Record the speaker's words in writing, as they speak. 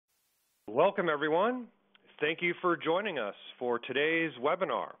Welcome, everyone. Thank you for joining us for today's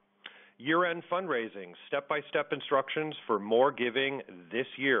webinar, Year-End Fundraising, Step-by-Step Instructions for More Giving This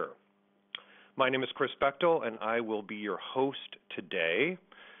Year. My name is Chris Bechtel, and I will be your host today.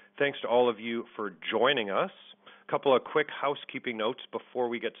 Thanks to all of you for joining us. A couple of quick housekeeping notes before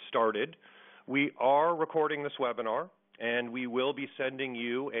we get started. We are recording this webinar, and we will be sending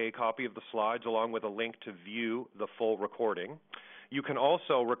you a copy of the slides along with a link to view the full recording. You can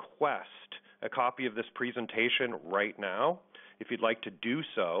also request a copy of this presentation right now. If you'd like to do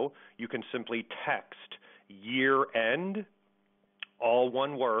so, you can simply text year-end, all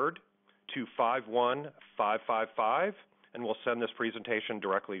one word, to 51555, and we'll send this presentation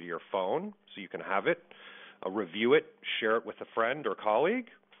directly to your phone so you can have it, review it, share it with a friend or colleague.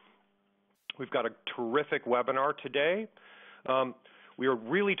 We've got a terrific webinar today. We are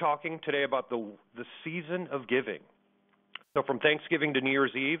really talking today about the season of giving. So from Thanksgiving to New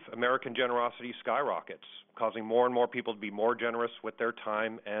Year's Eve, American generosity skyrockets, causing more and more people to be more generous with their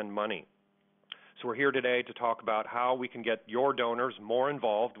time and money. So we're here today to talk about how we can get your donors more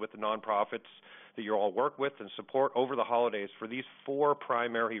involved with the nonprofits that you all work with and support over the holidays for these four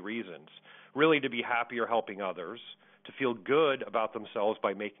primary reasons. Really to be happier helping others, to feel good about themselves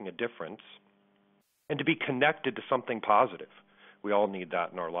by making a difference, and to be connected to something positive. We all need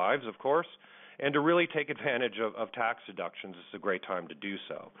that in our lives, of course. And to really take advantage of tax deductions. It's a great time to do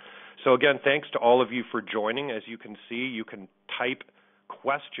so. So again, thanks to all of you for joining. As you can see, you can type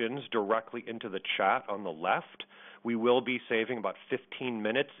questions directly into the chat on the left. We will be saving about 15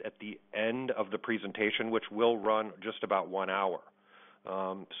 minutes at the end of the presentation, which will run just about 1 hour.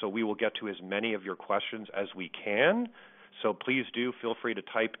 So we will get to as many of your questions as we can. So please do feel free to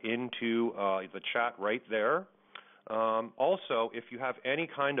type into the chat right there. Also, if you have any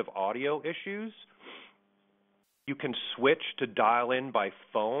kind of audio issues, you can switch to dial in by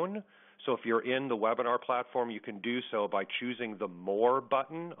phone. So if you're in the webinar platform, you can do so by choosing the More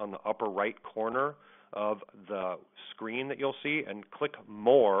button on the upper right corner of the screen that you'll see, and click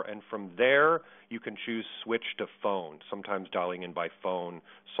More, and from there you can choose Switch to Phone. Sometimes dialing in by phone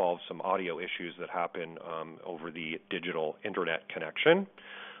solves some audio issues that happen over the digital internet connection.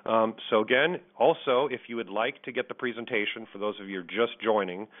 So again, also, if you would like to get the presentation, for those of you just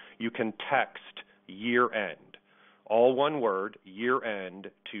joining, you can text year-end, all one word, year-end,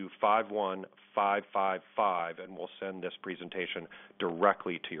 to 51555, and we'll send this presentation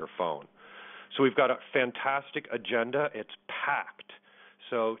directly to your phone. So we've got a fantastic agenda. It's packed.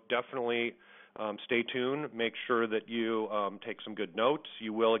 So definitely stay tuned. Make sure that you take some good notes.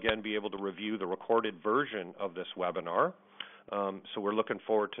 You will, again, be able to review the recorded version of this webinar. So we're looking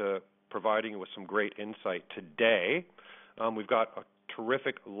forward to providing you with some great insight today. We've got a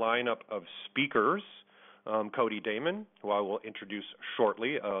terrific lineup of speakers. Cody Damon, who I will introduce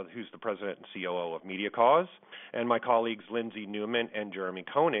shortly, who's the president and COO of MediaCause, and my colleagues Lindsay Newman and Jeremy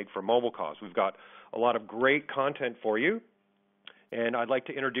Koenig for MobileCause. We've got a lot of great content for you, and I'd like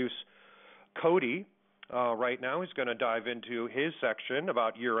to introduce Cody right now. He's going to dive into his section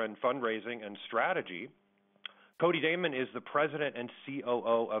about year-end fundraising and strategy. Cody Damon is the president and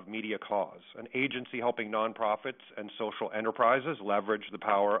COO of MediaCause, an agency helping nonprofits and social enterprises leverage the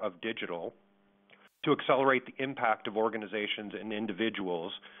power of digital to accelerate the impact of organizations and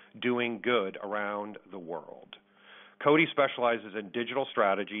individuals doing good around the world. Cody specializes in digital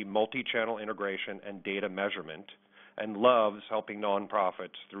strategy, multi-channel integration, and data measurement, and loves helping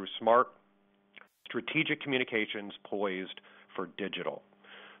nonprofits through smart, strategic communications poised for digital.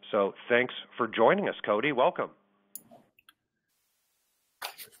 So thanks for joining us, Cody. Welcome.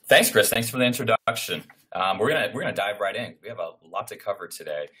 Thanks, Chris. Thanks for the introduction. We're gonna dive right in. We have a lot to cover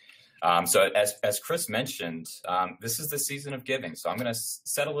today. So as Chris mentioned, this is the season of giving. So I'm going to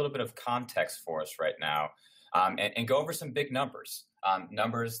set a little bit of context for us right now, and go over some big numbers,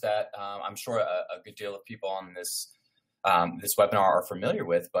 numbers that I'm sure a good deal of people on this webinar are familiar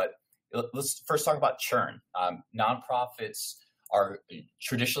with. But let's first talk about churn. Nonprofits are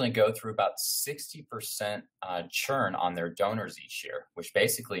traditionally go through about 60% churn on their donors each year, which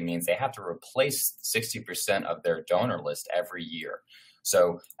basically means they have to replace 60% of their donor list every year.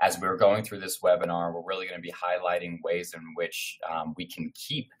 So as we're going through this webinar, we're really going to be highlighting ways in which we can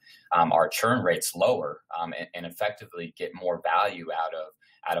keep our churn rates lower and effectively get more value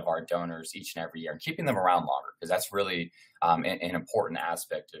out of our donors each and every year, and keeping them around longer, because that's really an important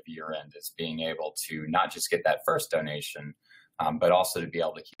aspect of year end, is being able to not just get that first donation, but also to be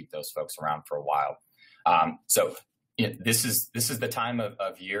able to keep those folks around for a while. So this is the time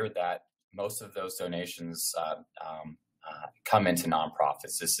of year that most of those donations come into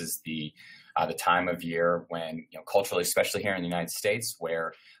nonprofits. This is the the time of year when, culturally, especially here in the United States,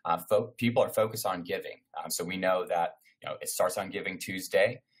 where people are focused on giving. So we know that, it starts on Giving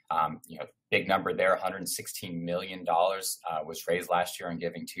Tuesday. Big number there, $116 million was raised last year on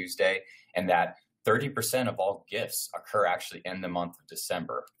Giving Tuesday, and that 30% of all gifts occur actually in the month of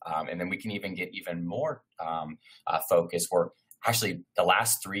December. And then we can even get even more focused, where actually the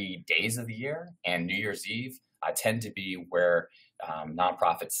last 3 days of the year and New Year's Eve tend to be where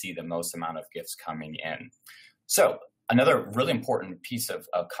nonprofits see the most amount of gifts coming in. So another really important piece of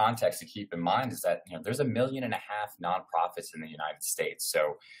context to keep in mind is that there's 1.5 million nonprofits in the United States.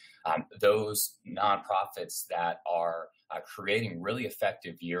 So those nonprofits that are creating really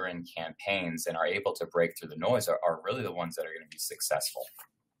effective year-end campaigns and are able to break through the noise are really the ones that are going to be successful.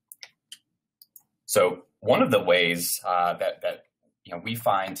 So one of the ways that we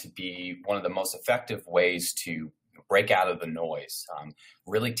find to be one of the most effective ways to break out of the noise,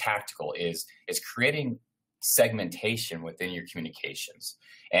 really tactical, is creating segmentation within your communications.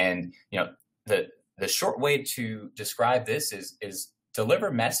 And the short way to describe this is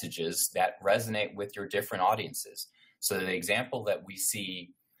deliver messages that resonate with your different audiences. So the example that we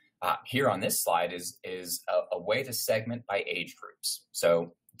see here on this slide is a way to segment by age groups.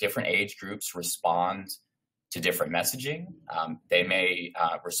 So different age groups respond to different messaging. They may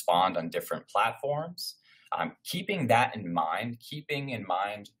respond on different platforms. Keeping in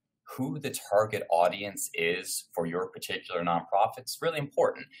mind who the target audience is for your particular nonprofit is really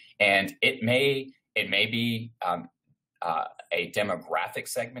important. And it may be a demographic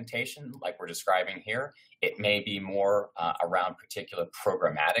segmentation like we're describing here. It may be more around particular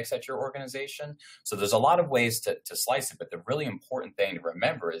programmatics at your organization. So there's a lot of ways to slice it, but the really important thing to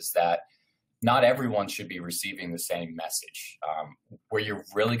remember is that not everyone should be receiving the same message. Where you're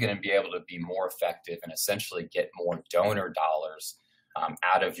really going to be able to be more effective and essentially get more donor dollars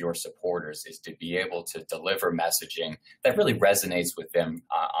out of your supporters is to be able to deliver messaging that really resonates with them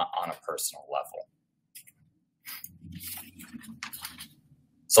on a personal level.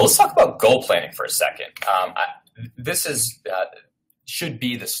 So let's talk about goal planning for a second. This should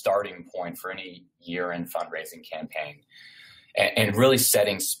be the starting point for any year-end fundraising campaign, and really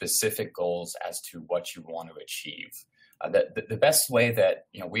setting specific goals as to what you want to achieve. The best way that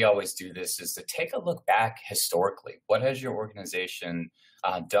we always do this is to take a look back historically. What has your organization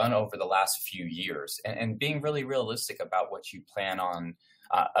done over the last few years, and being really realistic about what you plan on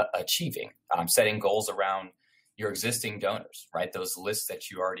achieving, setting goals around your existing donors, right? Those lists that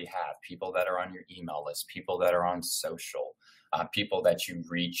you already have, people that are on your email list, people that are on social, people that you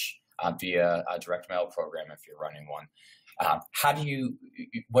reach via a direct mail program if you're running one.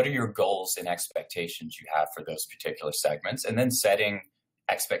 What are your goals and expectations you have for those particular segments? And then setting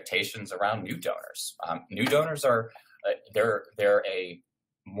expectations around new donors. New donors are, they're a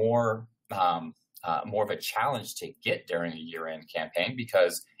more of a challenge to get during a year-end campaign,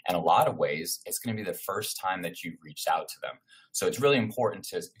 because in a lot of ways, it's going to be the first time that you've reached out to them. So it's really important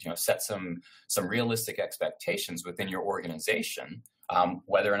to set some realistic expectations within your organization,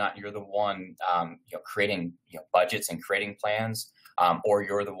 whether or not you're the one creating budgets and creating plans, or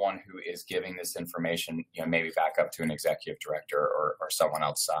you're the one who is giving this information, maybe back up to an executive director or someone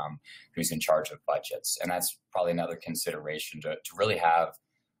else who's in charge of budgets. And that's probably another consideration to really have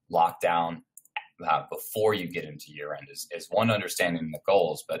locked down before you get into year end is one, understanding the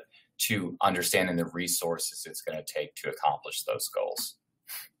goals, but two, understanding the resources it's going to take to accomplish those goals.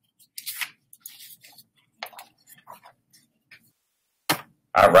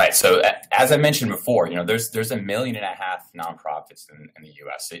 All right. So as I mentioned before, there's 1.5 million nonprofits in the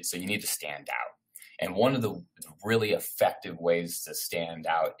U.S. So you need to stand out. And one of the really effective ways to stand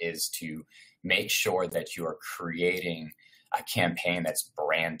out is to make sure that you are creating a campaign that's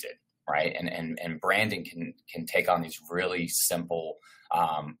branded. Right. And branding can take on these really simple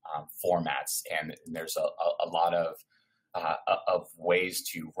formats. And there's a lot of ways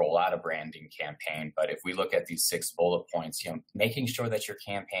to roll out a branding campaign. But if we look at these 6 bullet points, making sure that your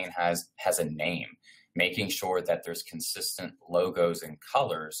campaign has a name, making sure that there's consistent logos and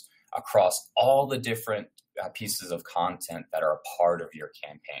colors across all the different pieces of content that are a part of your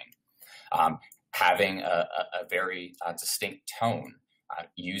campaign, having a very distinct tone.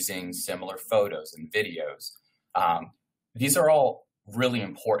 Using similar photos and videos. These are all really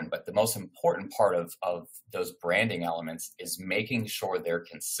important, but the most important part of those branding elements is making sure they're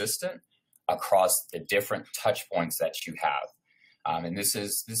consistent across the different touch points that you have. And this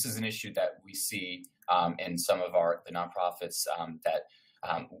is an issue that we see in some of the nonprofits that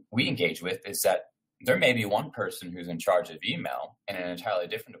we engage with, is that there may be one person who's in charge of email and an entirely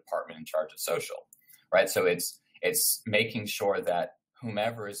different department in charge of social, right? So it's making sure that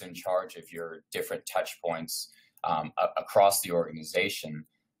whomever is in charge of your different touch points across the organization,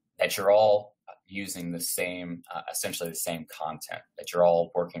 that you're all using the same, essentially the same content, that you're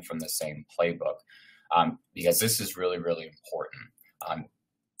all working from the same playbook, because this is really, really important.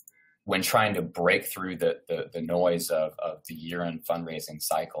 When trying to break through the noise of the year-end fundraising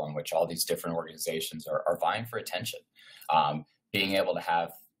cycle in which all these different organizations are vying for attention, being able to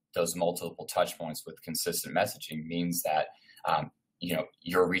have those multiple touch points with consistent messaging means that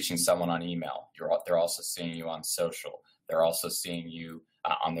you're reaching someone on email. They're also seeing you on social. They're also seeing you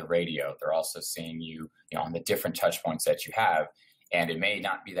on the radio. They're also seeing you, on the different touch points that you have. And it may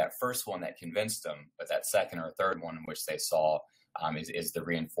not be that first one that convinced them, but that second or third one in which they saw is the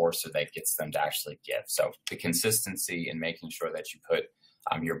reinforcer that gets them to actually give. So the consistency in making sure that you put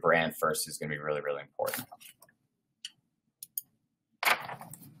your brand first is going to be really, really important.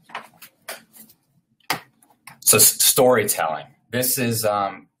 So storytelling. This is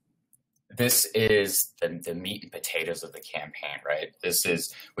the meat and potatoes of the campaign, right?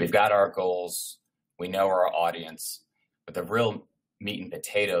 We've got our goals, we know our audience, but the real meat and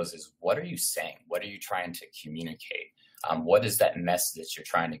potatoes is, what are you saying? What are you trying to communicate? What is that message that you're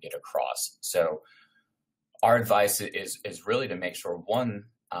trying to get across? So our advice is really to make sure, one,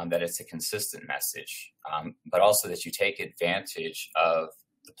 that it's a consistent message, but also that you take advantage of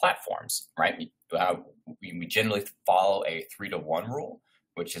the platforms, right? We generally follow a 3-to-1 rule,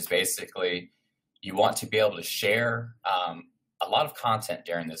 which is basically you want to be able to share a lot of content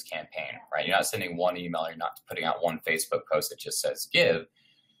during this campaign, right? You're not sending one email, you're not putting out one Facebook post that just says give.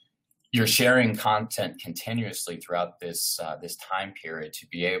 You're sharing content continuously throughout this time period to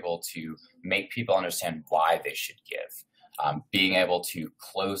be able to make people understand why they should give, being able to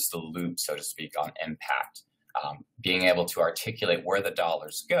close the loop, so to speak, on impact, being able to articulate where the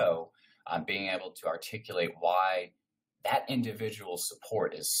dollars go, being able to articulate why that individual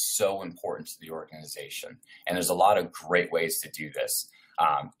support is so important to the organization. And there's a lot of great ways to do this.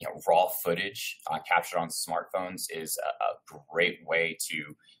 Raw footage captured on smartphones is a great way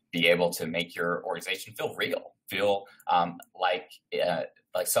to be able to make your organization feel real, feel like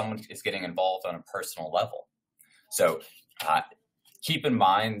someone is getting involved on a personal level. So keep in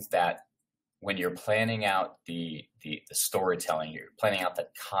mind that when you're planning out the storytelling, you're planning out the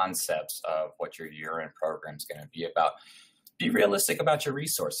concepts of what your year-end program is going to be about, be realistic about your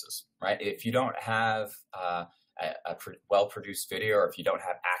resources, right? If you don't have a well-produced video, or if you don't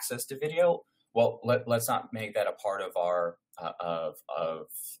have access to video, well, let's not make that a part of our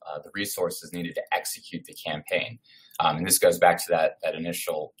the resources needed to execute the campaign. And this goes back to that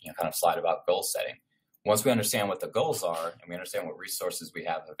initial kind of slide about goal setting. Once we understand what the goals are and we understand what resources we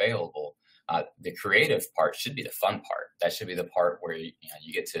have available, the creative part should be the fun part. That should be the part where you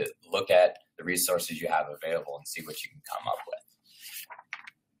get to look at the resources you have available and see what you can come up with.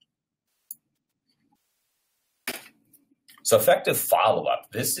 So effective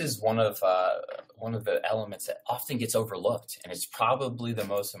follow-up. This is one of the elements that often gets overlooked, and it's probably the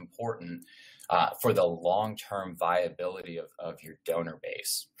most important for the long-term viability of your donor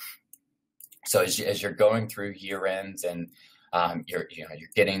base. So as you're going through year ends and you're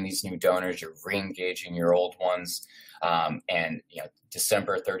getting these new donors, you're re-engaging your old ones, and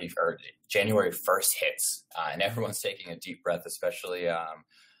December 30th or January 1st hits, and everyone's taking a deep breath, especially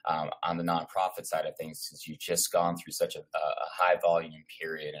on the nonprofit side of things, since you've just gone through such a high volume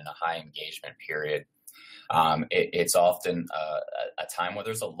period and a high engagement period. It's often a time where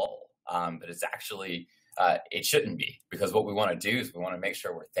there's a lull, but it's actually it shouldn't be, because what we want to do is we want to make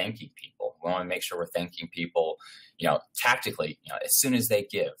sure we're thanking people. We want to make sure we're thanking people, tactically, as soon as they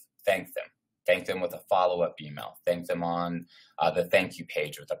give, thank them with a follow-up email, thank them on the thank you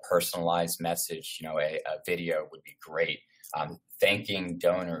page with a personalized message. A video would be great. Thanking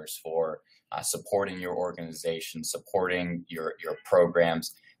donors for supporting your organization, supporting your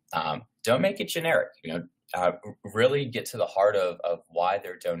programs. Don't make it generic. Really get to the heart of why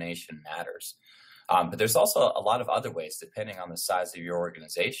their donation matters. But there's also a lot of other ways, depending on the size of your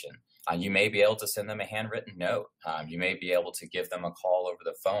organization. You may be able to send them a handwritten note. You may be able to give them a call over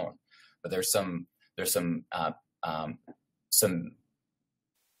the phone. But there's some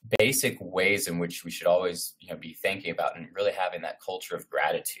basic ways in which we should always be thinking about and really having that culture of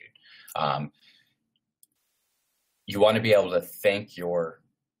gratitude. You want to be able to thank your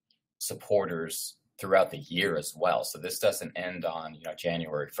supporters throughout the year as well. So this doesn't end on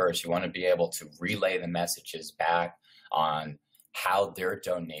January 1st. You want to be able to relay the messages back on how their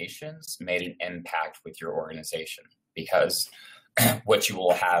donations made an impact with your organization, because what you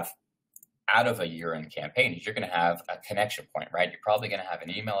will have out of a year-end campaign is you're going to have a connection point, right? You're probably going to have an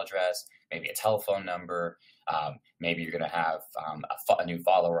email address, maybe a telephone number, maybe you're going to have a new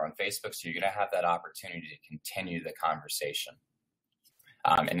follower on Facebook, so you're going to have that opportunity to continue the conversation.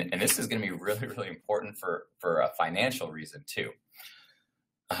 And this is going to be really, really important for a financial reason too.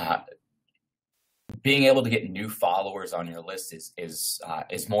 Being able to get new followers on your list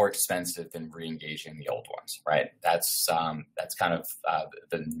is more expensive than re-engaging the old ones, right? That's kind of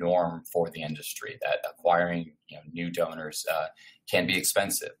the norm for the industry, that acquiring new donors can be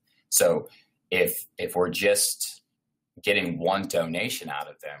expensive. So if we're just getting one donation out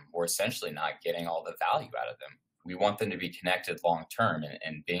of them, we're essentially not getting all the value out of them. We want them to be connected long term,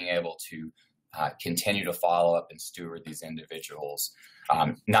 and being able to continue to follow up and steward these individuals,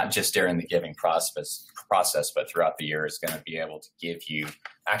 not just during the giving process, but throughout the year, is going to be able to give you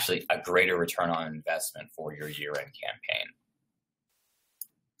actually a greater return on investment for your year-end campaign.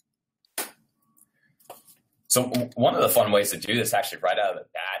 So one of the fun ways to do this actually right out of the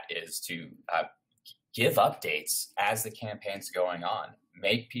bat is to give updates as the campaign's going on.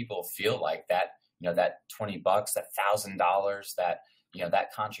 Make people feel like that, that $20, that $1,000,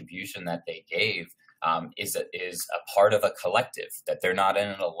 that contribution that they gave is a part of a collective, that they're not in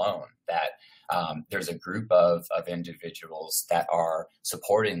it alone, that there's a group of individuals that are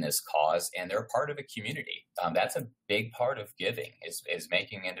supporting this cause, and they're part of a community. That's a big part of giving, is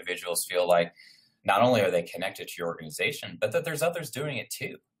making individuals feel like not only are they connected to your organization, but that there's others doing it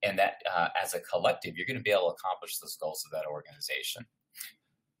too. And that as a collective, you're going to be able to accomplish those goals of that organization.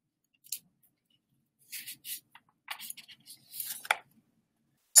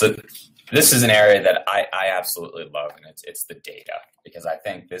 So this is an area that I absolutely love, and it's the data, because I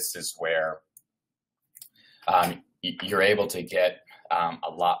think this is where you're able to get a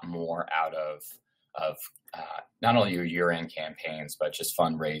lot more out of not only your year-end campaigns, but just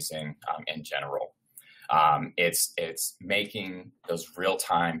fundraising in general. It's making those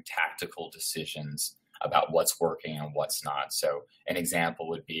real-time tactical decisions about what's working and what's not. So an example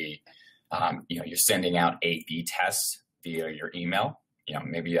would be, you're sending out A/B tests via your email.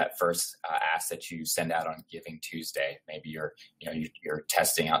 Maybe that first ask that you send out on Giving Tuesday, maybe you're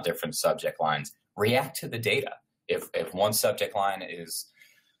testing out different subject lines. React to the data. If one subject line is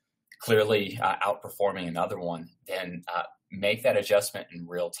clearly outperforming another one, then make that adjustment in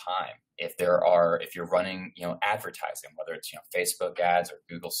real time. If you're running advertising, whether it's Facebook ads or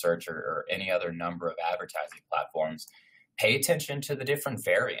Google search or any other number of advertising platforms, pay attention to the different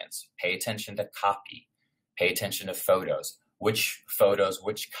variants. Pay attention to copy. Pay attention to photos. Which photos,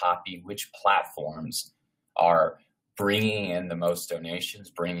 which copy, which platforms are bringing in the most donations,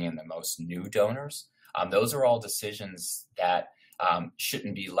 bringing in the most new donors. Those are all decisions that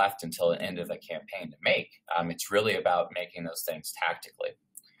shouldn't be left until the end of a campaign to make. It's really about making those things tactically.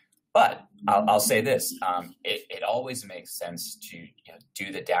 But I'll say this, it always makes sense to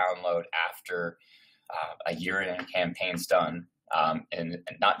do the download after a year-end campaign's done, and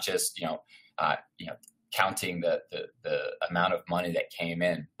not just counting the amount of money that came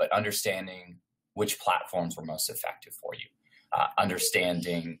in, but understanding which platforms were most effective for you,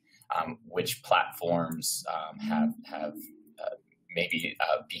 understanding which platforms have maybe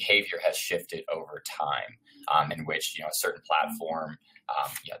behavior has shifted over time, in which a certain platform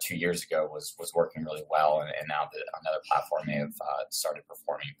 2 years ago was working really well, and now another platform may have started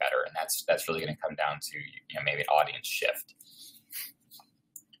performing better, and that's really going to come down to maybe an audience shift.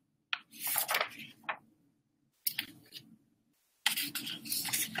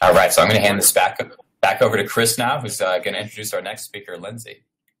 All right, so I'm going to hand this back over to Chris now, who's going to introduce our next speaker, Lindsay.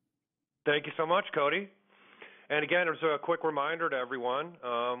 Thank you so much, Cody. And again, as a quick reminder to everyone,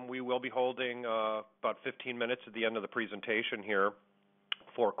 we will be holding about 15 minutes at the end of the presentation here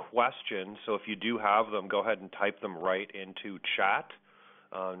for questions. So if you do have them, go ahead and type them right into chat,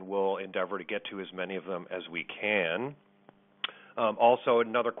 and we'll endeavor to get to as many of them as we can. Also,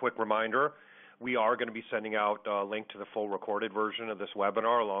 another quick reminder, we are going to be sending out a link to the full recorded version of this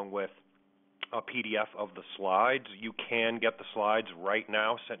webinar along with a PDF of the slides. You can get the slides right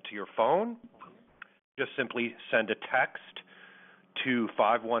now sent to your phone. Just simply send a text to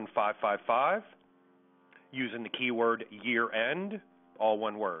 51555 using the keyword year end, all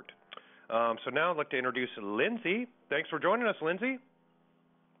one word. So now I'd like to introduce Lindsay. Thanks for joining us, Lindsay.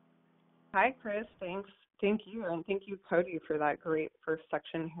 Hi, Chris. Thanks. Thank you. And thank you, Cody, for that great first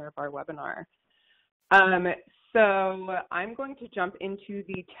section here of our webinar. So I'm going to jump into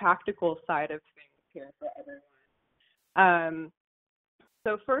the tactical side of things here for everyone.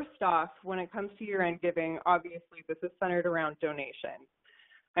 So first off, when it comes to year-end giving, obviously this is centered around donations.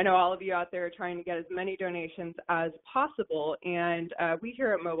 I know all of you out there are trying to get as many donations as possible, and we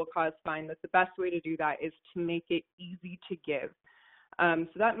here at Mobile Cause find that the best way to do that is to make it easy to give. So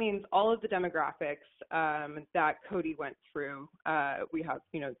that means all of the demographics that Cody went through. We have,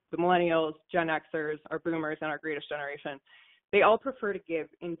 the millennials, Gen Xers, our boomers, and our greatest generation. They all prefer to give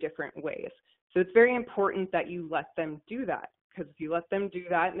in different ways. So it's very important that you let them do that, because if you let them do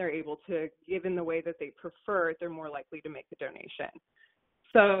that and they're able to give in the way that they prefer, they're more likely to make a donation.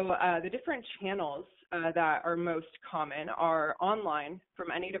 So the different channels that are most common are online from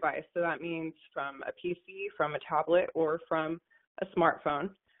any device. So that means from a PC, from a tablet, or from a smartphone.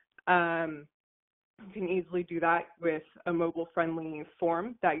 You can easily do that with a mobile-friendly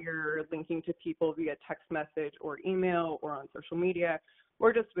form that you're linking to people via text message or email or on social media,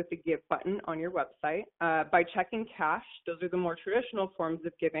 or just with the Give button on your website. By checking cash, those are the more traditional forms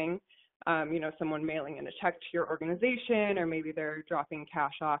of giving. Someone mailing in a check to your organization, or maybe they're dropping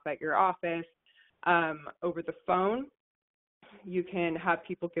cash off at your office. Over the phone, you can have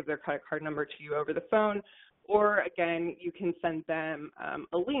people give their credit card number to you over the phone, or again, you can send them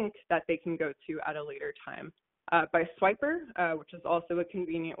a link that they can go to at a later time. By Swiper, which is also a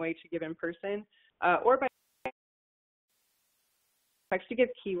convenient way to give in person, or by text to give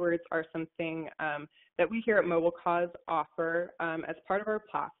keywords are something that we here at Mobile Cause offer as part of our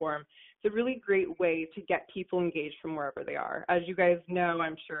platform. It's a really great way to get people engaged from wherever they are. As you guys know,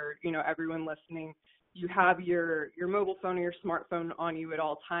 I'm sure, everyone listening, you have your mobile phone or your smartphone on you at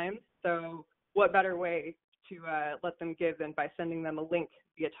all times. So what better way to let them give than by sending them a link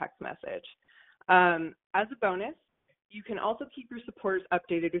via text message. As a bonus, you can also keep your supporters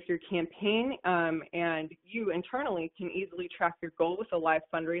updated with your campaign, and you internally can easily track your goal with a live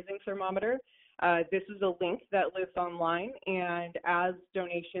fundraising thermometer. This is a link that lives online, and as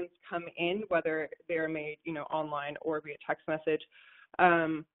donations come in, whether they are made, online or via text message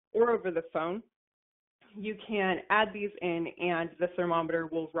or over the phone, you can add these in, and the thermometer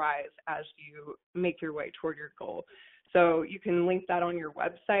will rise as you make your way toward your goal. So you can link that on your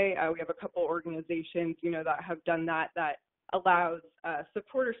website. We have a couple organizations, that have done that allows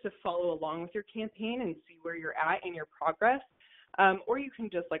supporters to follow along with your campaign and see where you're at in your progress. Or you can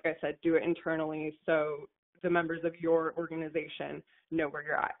just, like I said, do it internally so the members of your organization know where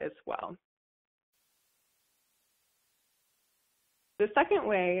you're at as well. The second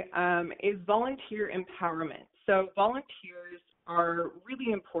way is volunteer empowerment. So volunteers are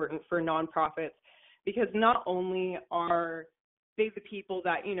really important for nonprofits because not only are they the people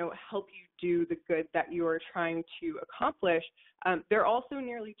that, help you do the good that you are trying to accomplish, they're also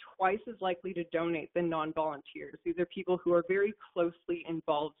nearly twice as likely to donate than non-volunteers. These are people who are very closely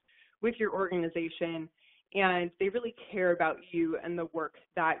involved with your organization, and they really care about you and the work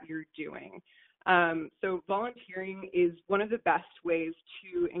that you're doing. So volunteering is one of the best ways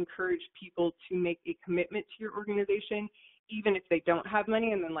to encourage people to make a commitment to your organization, even if they don't have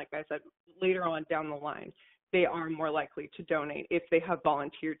money. And then, like I said, later on down the line, they are more likely to donate if they have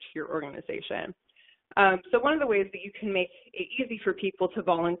volunteered to your organization. So one of the ways that you can make it easy for people to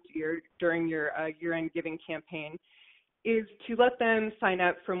volunteer during your year-end giving campaign is to let them sign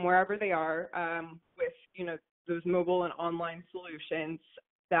up from wherever they are with, those mobile and online solutions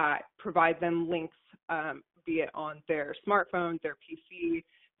that provide them links, be it on their smartphone, their PC,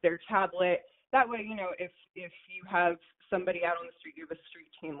 their tablet. That way, if you have somebody out on the street, you have a street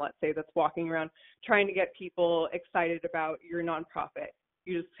team, let's say, that's walking around trying to get people excited about your nonprofit,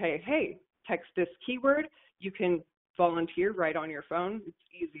 you just say, hey, text this keyword. You can volunteer right on your phone. It's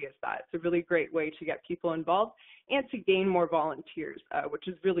easy as that. It's a really great way to get people involved and to gain more volunteers, which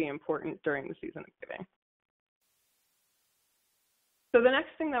is really important during the season of giving. So the next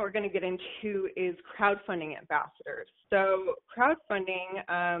thing that we're going to get into is crowdfunding ambassadors. So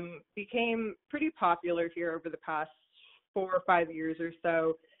crowdfunding became pretty popular here over the past 4 or 5 years or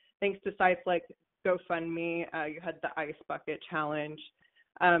so, thanks to sites like GoFundMe. You had the Ice Bucket Challenge.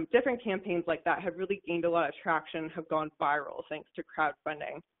 Different campaigns like that have really gained a lot of traction, have gone viral thanks to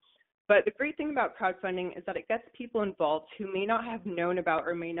crowdfunding. But the great thing about crowdfunding is that it gets people involved who may not have known about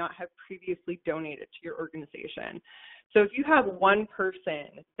or may not have previously donated to your organization. So if you have one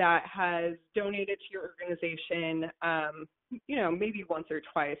person that has donated to your organization, maybe once or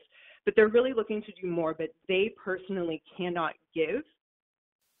twice, but they're really looking to do more, but they personally cannot give,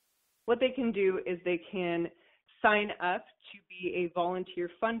 what they can do is they can sign up to be a volunteer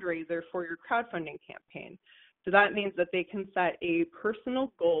fundraiser for your crowdfunding campaign. So that means that they can set a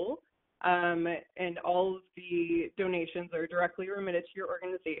personal goal, and all of the donations are directly remitted to your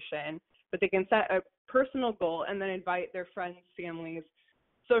organization, but they can set a personal goal and then invite their friends, families,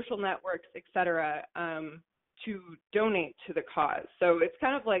 social networks, etc., to donate to the cause. So it's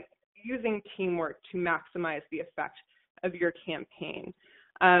kind of like using teamwork to maximize the effect of your campaign.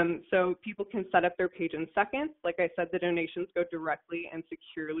 So people can set up their page in seconds. Like I said, the donations go directly and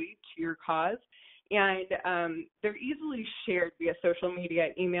securely to your cause. And they're easily shared via social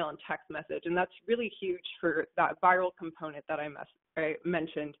media, email, and text message. And that's really huge for that viral component that I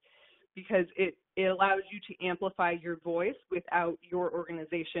mentioned, because it allows you to amplify your voice without your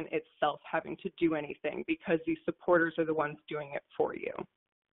organization itself having to do anything, because these supporters are the ones doing it for you.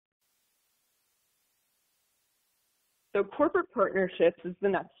 So corporate partnerships is the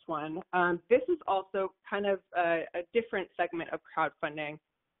next one. This is also kind of a different segment of crowdfunding.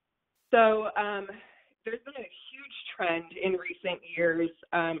 So there's been a huge trend in recent years.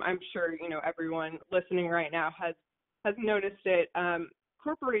 I'm sure everyone listening right now has noticed it.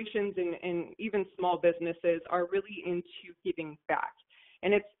 Corporations and even small businesses are really into giving back,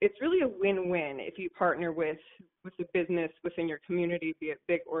 and it's really a win-win if you partner with a business within your community, be it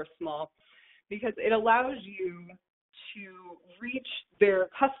big or small, because it allows you to reach their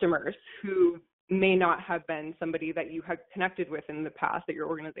customers who may not have been somebody that you had connected with in the past, that your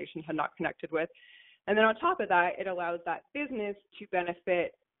organization had not connected with. And then on top of that, it allows that business to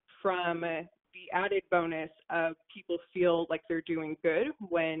benefit from the added bonus of people feel like they're doing good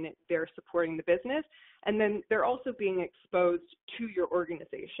when they're supporting the business, and then they're also being exposed to your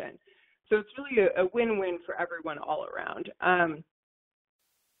organization. So it's really a win-win for everyone all around.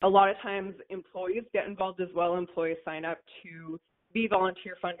 A lot of times employees get involved as well. Employees sign up to be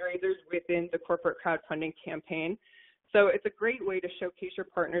volunteer fundraisers within the corporate crowdfunding campaign. So it's a great way to showcase your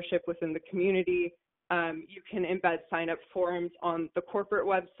partnership within the community. You can embed sign-up forms on the corporate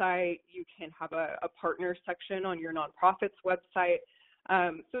website. You can have a partner section on your nonprofit's website.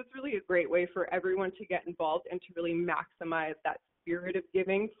 So it's really a great way for everyone to get involved and to really maximize that spirit of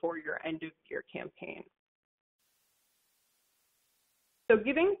giving for your end-of-year campaign. So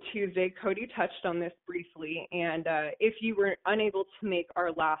Giving Tuesday, Cody touched on this briefly, and if you were unable to make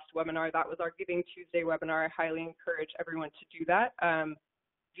our last webinar, that was our Giving Tuesday webinar. I highly encourage everyone to do that.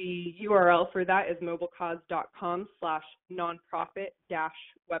 The URL for that is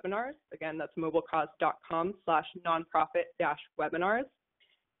mobilecause.com/nonprofit-webinars. Again, that's mobilecause.com/nonprofit-webinars.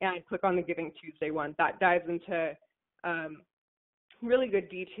 And click on the Giving Tuesday one. That dives into really good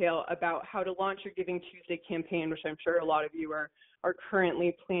detail about how to launch your Giving Tuesday campaign, which I'm sure a lot of you are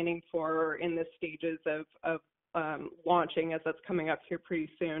currently planning for or in the stages of launching, as that's coming up here pretty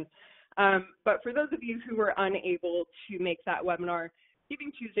soon. But for those of you who were unable to make that webinar,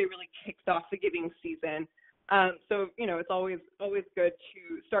 Giving Tuesday really kicks off the giving season. So, it's always good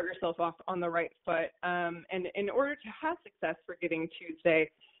to start yourself off on the right foot. And in order to have success for Giving Tuesday,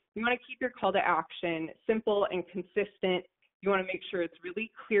 you want to keep your call to action simple and consistent. You want to make sure it's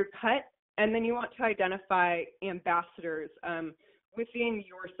really clear cut. And then you want to identify ambassadors within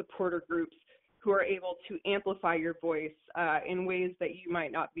your supporter groups who are able to amplify your voice in ways that you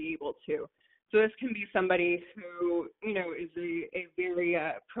might not be able to. So this can be somebody who, is a very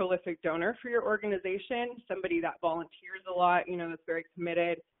prolific donor for your organization, somebody that volunteers a lot, that's very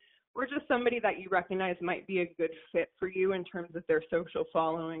committed, or just somebody that you recognize might be a good fit for you in terms of their social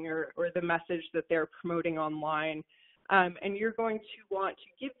following or the message that they're promoting online. And you're going to want to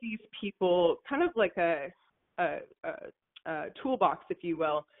give these people kind of like a toolbox, if you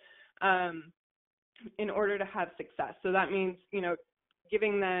will, in order to have success. So that means,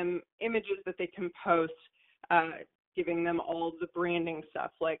 giving them images that they can post, giving them all the branding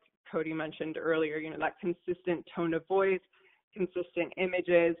stuff like Cody mentioned earlier, that consistent tone of voice, consistent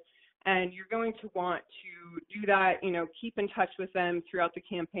images. And you're going to want to do that, keep in touch with them throughout the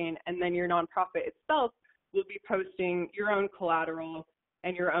campaign. And then your nonprofit itself will be posting your own collateral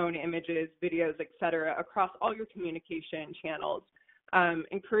and your own images, videos, et cetera, across all your communication channels.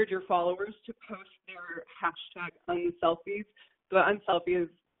 Encourage your followers to post their hashtag unselfies. The unselfie is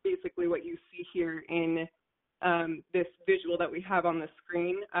basically what you see here in this visual that we have on the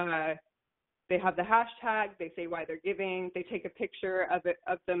screen. They have the hashtag, they say why they're giving, they take a picture of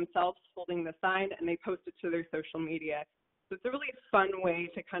themselves holding the sign, and they post it to their social media. So it's a really fun way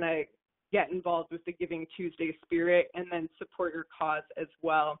to kind of get involved with the Giving Tuesday spirit and then support your cause as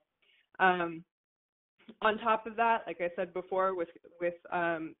well. On top of that, like I said before, with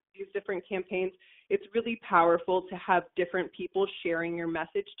these different campaigns, it's really powerful to have different people sharing your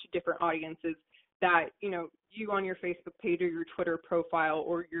message to different audiences that, you on your Facebook page or your Twitter profile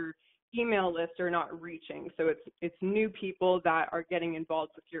or your email list are not reaching. So it's new people that are getting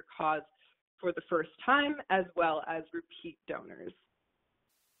involved with your cause for the first time, as well as repeat donors.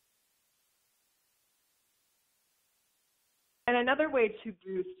 And another way to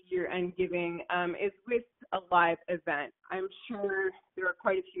boost year-end giving is with a live event. I'm sure there are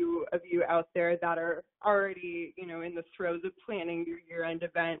quite a few of you out there that are already, in the throes of planning your year-end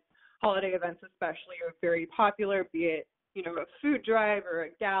event. Holiday events especially are very popular, be it, a food drive or a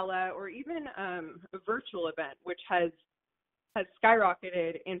gala or even a virtual event, which has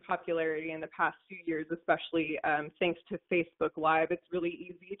skyrocketed in popularity in the past few years, especially thanks to Facebook Live. It's really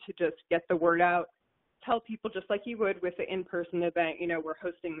easy to just get the word out, tell people just like you would with an in-person event, we're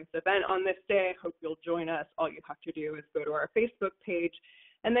hosting this event on this day. Hope you'll join us. All you have to do is go to our Facebook page,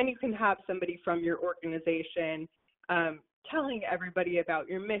 and then you can have somebody from your organization telling everybody about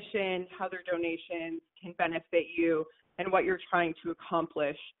your mission, how their donations can benefit you, and what you're trying to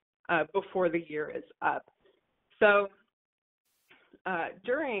accomplish before the year is up. So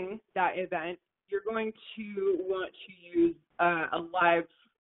during that event, you're going to want to use a live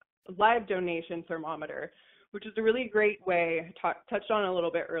donation thermometer, which is a really great way, I touched on it a little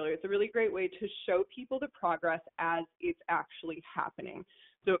bit earlier, it's a really great way to show people the progress as it's actually happening.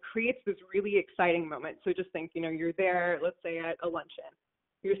 So it creates this really exciting moment. So just think, you're there, let's say at a luncheon.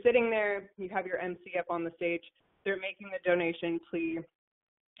 You're sitting there, you have your MC up on the stage, they're making the donation plea,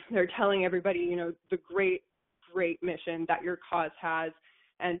 they're telling everybody, the great mission that your cause has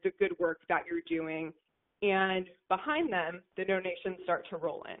and the good work that you're doing. And behind them, the donations start to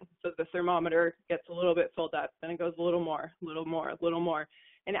roll in. So the thermometer gets a little bit filled up, then it goes a little more.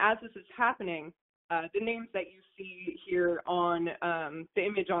 And as this is happening, the names that you see here on the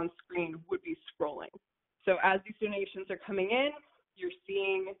image on screen would be scrolling. So as these donations are coming in, you're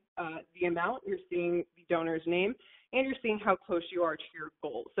seeing the amount, you're seeing the donor's name, and you're seeing how close you are to your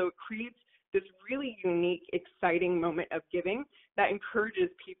goal. So it creates this really unique, exciting moment of giving that encourages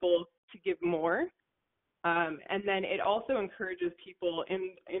people to give more. And then it also encourages people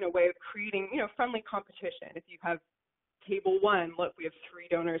in a way of creating, friendly competition. If you have table one, look, we have 3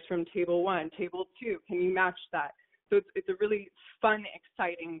 donors from table 1, table 2, can you match that? So it's a really fun,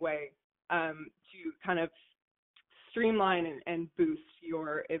 exciting way to kind of streamline and boost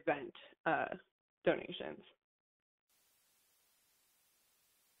your event donations.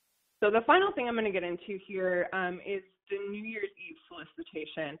 So the final thing I'm going to get into here is the New Year's Eve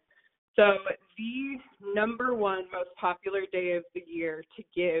solicitation. So the number one most popular day of the year to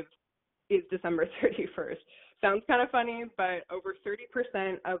give is December 31st. Sounds kind of funny, but over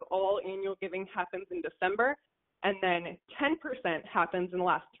 30% of all annual giving happens in December, and then 10% happens in the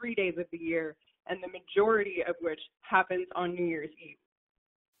last 3 days of the year, and the majority of which happens on New Year's Eve.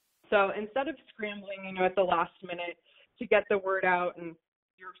 So instead of scrambling, at the last minute to get the word out and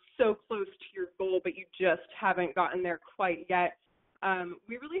you're so close to your goal, but you just haven't gotten there quite yet,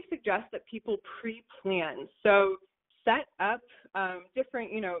 we really suggest that people pre-plan. So set up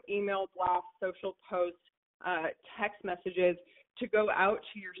different, email blasts, social posts, text messages to go out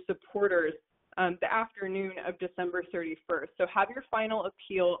to your supporters the afternoon of December 31st. So have your final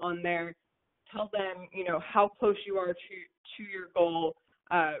appeal on there. Tell them, how close you are to your goal.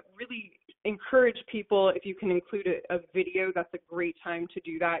 Really encourage people, if you can include a video, that's a great time to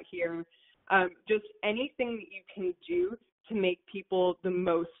do that here. Just anything that you can do to make people the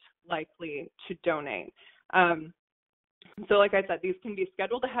most likely to donate. So like I said, these can be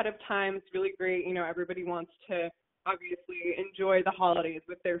scheduled ahead of time. It's really great. Everybody wants to obviously enjoy the holidays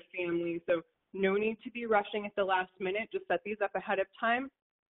with their family. So no need to be rushing at the last minute. Just set these up ahead of time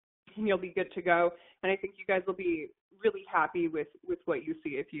and you'll be good to go. And I think you guys will be really happy with what you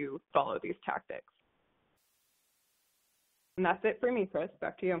see if you follow these tactics. And that's it for me, Chris.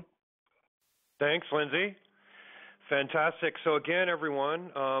 Back to you. Thanks, Lindsay. Fantastic. So again,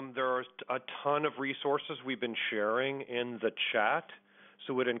 everyone, there are a ton of resources we've been sharing in the chat.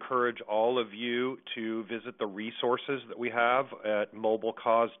 So we'd encourage all of you to visit the resources that we have at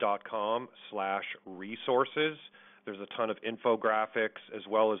mobilecause.com/resources. There's a ton of infographics as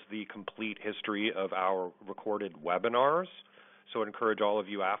well as the complete history of our recorded webinars. So I'd encourage all of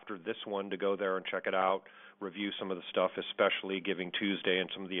you after this one to go there and check it out, review some of the stuff, especially Giving Tuesday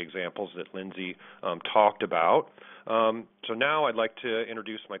and some of the examples that Lindsay talked about. So now I'd like to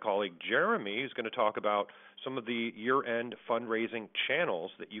introduce my colleague Jeremy, who's going to talk about some of the year-end fundraising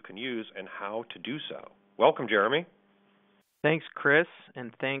channels that you can use and how to do so. Welcome, Jeremy. Thanks, Chris,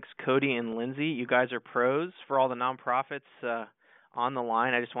 and thanks, Cody and Lindsay. You guys are pros. For all the nonprofits on the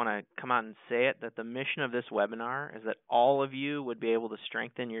line, I just want to come out and say it, that the mission of this webinar is that all of you would be able to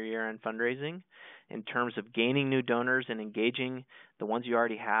strengthen your year-end fundraising in terms of gaining new donors and engaging the ones you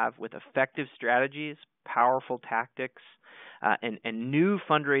already have with effective strategies, powerful tactics, and new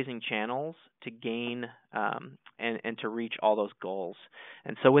fundraising channels to gain and to reach all those goals.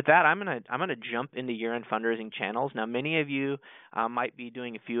 And so with that, I'm gonna jump into year-end fundraising channels. Now, many of you might be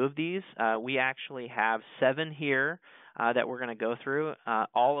doing a few of these. We actually have 7 here that we're going to go through,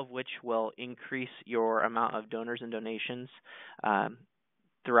 all of which will increase your amount of donors and donations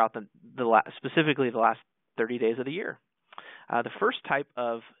throughout specifically the last 30 days of the year. The first type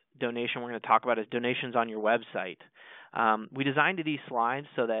of donation we're going to talk about is donations on your website. We designed these slides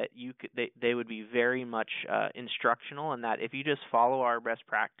so that they would be very much instructional, and that if you just follow our best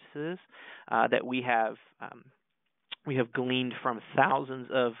practices that we have gleaned from thousands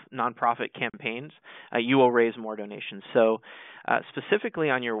of nonprofit campaigns, you will raise more donations. So specifically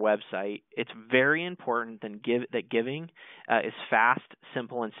on your website, it's very important that giving is fast,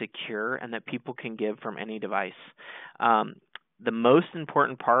 simple, and secure, and that people can give from any device. The most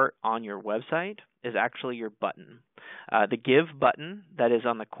important part on your website is actually your button. The Give button that is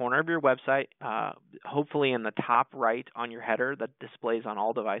on the corner of your website, hopefully in the top right on your header that displays on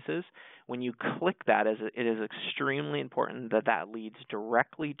all devices. When you click that, it is extremely important that leads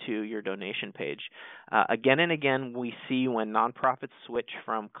directly to your donation page. Again and again, we see when nonprofits switch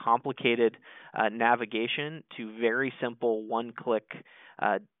from complicated navigation to very simple one-click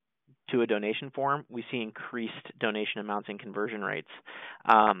to a donation form, we see increased donation amounts and conversion rates.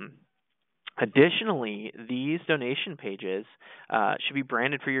 Additionally, these donation pages should be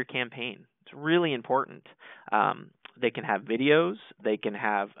branded for your campaign. It's really important. They can have videos. They can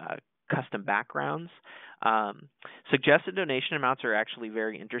have custom backgrounds. Suggested donation amounts are actually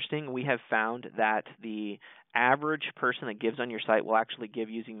very interesting. We have found that the average person that gives on your site will actually give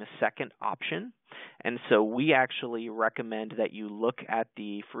using the second option. And so we actually recommend that you look at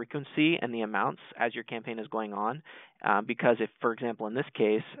the frequency and the amounts as your campaign is going on, because if, for example, in this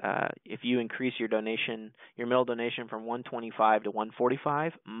case, if you increase your middle donation from $125 to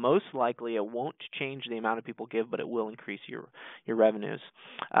 $145, most likely it won't change the amount of people give, but it will increase your revenues.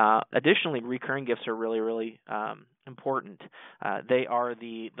 Additionally, recurring gifts are really, really important. They are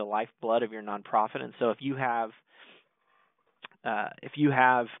the lifeblood of your nonprofit, and so if you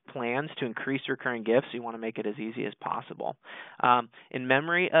have plans to increase recurring gifts, you want to make it as easy as possible. In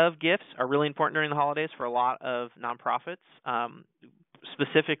memory of gifts are really important during the holidays for a lot of nonprofits.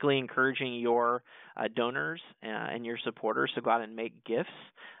 Specifically encouraging your donors and your supporters to go out and make gifts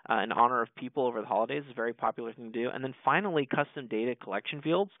in honor of people over the holidays is a very popular thing to do. And then finally, custom data collection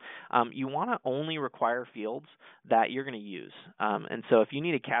fields. You want to only require fields that you're going to use. And so if you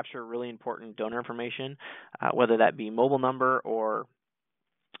need to capture really important donor information, whether that be mobile number or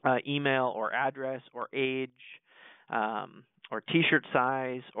email or address or age, or T-shirt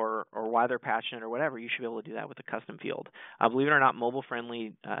size, or why they're passionate, or whatever, you should be able to do that with a custom field. Believe it or not,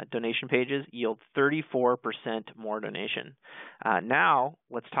 mobile-friendly donation pages yield 34% more donation. Now,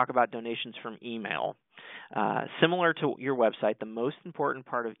 let's talk about donations from email. Similar to your website, the most important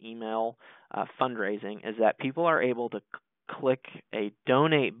part of email fundraising is that people are able to click a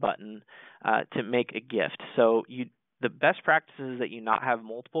donate button to make a gift. So the best practice is that you not have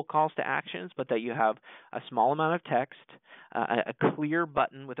multiple calls to actions, but that you have a small amount of text, a clear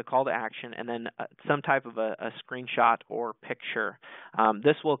button with a call to action, and then some type of a screenshot or picture.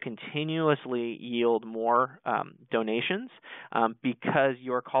 This will continuously yield more donations because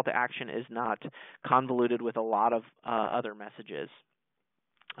your call to action is not convoluted with a lot of other messages.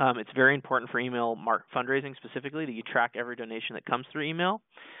 It's very important for email fundraising specifically that you track every donation that comes through email.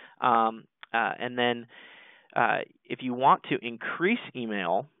 And then if you want to increase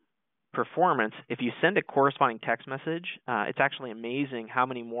email performance, if you send a corresponding text message, it's actually amazing how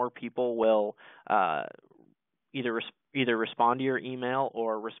many more people will either respond to your email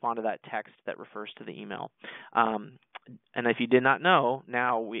or respond to that text that refers to the email. And if you did not know,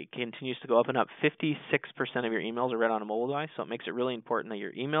 now it continues to go up and up. 56% of your emails are read on a mobile device, so it makes it really important that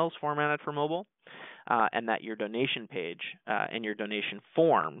your email is formatted for mobile and that your donation page and your donation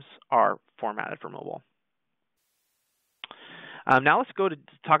forms are formatted for mobile. Now let's go to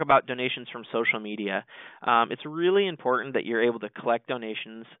talk about donations from social media. It's really important that you're able to collect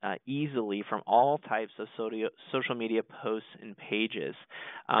donations easily from all types of social media posts and pages.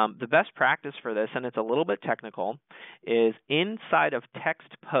 The best practice for this, and it's a little bit technical, is inside of text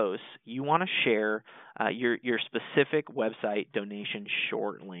posts, you want to share your specific website donation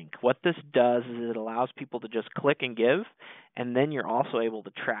short link. What this does is it allows people to just click and give, and then you're also able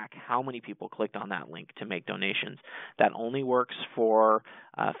to track how many people clicked on that link to make donations. That only works for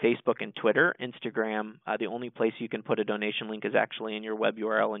Facebook and Twitter. Instagram, the only place you can put a donation link is actually in your web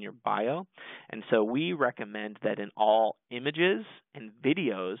URL in your bio. And so we recommend that in all images and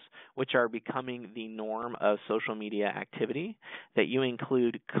videos, which are becoming the norm of social media activity, that you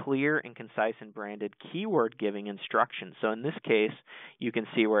include clear and concise and branded keyword giving instructions. So in this case, you can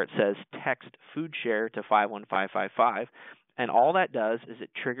see where it says text food share to 51555. And all that does is it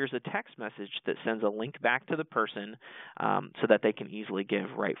triggers a text message that sends a link back to the person so that they can easily give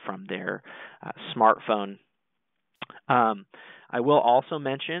right from their smartphone. I will also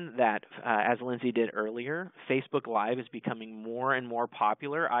mention that, as Lindsay did earlier, Facebook Live is becoming more and more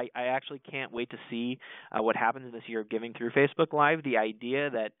popular. I actually can't wait to see what happens this year of giving through Facebook Live. The idea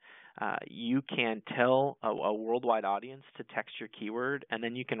that you can tell a worldwide audience to text your keyword, and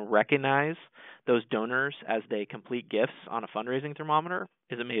then you can recognize those donors as they complete gifts on a fundraising thermometer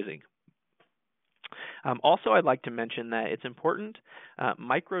is amazing. Also, I'd like to mention that it's important.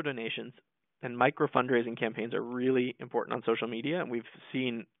 Micro donations and micro fundraising campaigns are really important on social media, and we've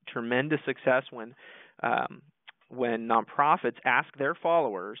seen tremendous success when nonprofits ask their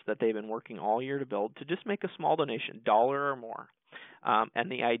followers that they've been working all year to build to just make a small donation, $1 or more.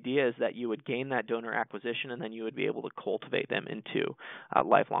 And the idea is that you would gain that donor acquisition, and then you would be able to cultivate them into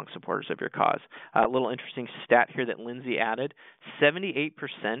lifelong supporters of your cause. A little interesting stat here that Lindsay added, 78%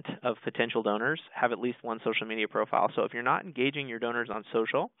 of potential donors have at least one social media profile. So if you're not engaging your donors on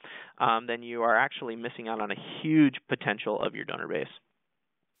social, then you are actually missing out on a huge potential of your donor base.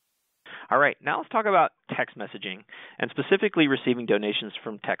 All right, now let's talk about text messaging, and specifically receiving donations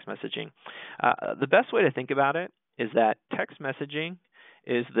from text messaging. The best way to think about it is that text messaging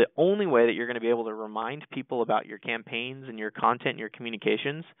is the only way that you're going to be able to remind people about your campaigns and your content and your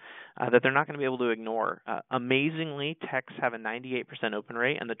communications that they're not going to be able to ignore. Amazingly, texts have a 98% open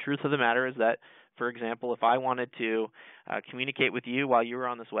rate, and the truth of the matter is that, for example, if I wanted to communicate with you while you were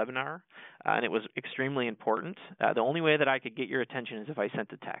on this webinar and it was extremely important, the only way that I could get your attention is if I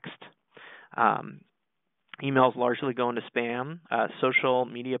sent a text. Emails largely go into spam. Social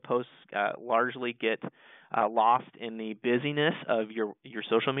media posts largely get lost in the busyness of your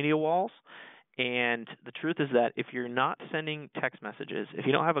social media walls. And the truth is that if you're not sending text messages, if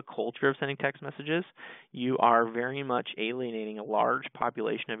you don't have a culture of sending text messages, you are very much alienating a large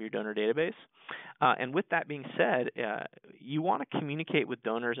population of your donor database. And with that being said, you want to communicate with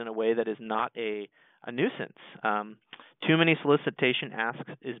donors in a way that is not a nuisance. Too many solicitation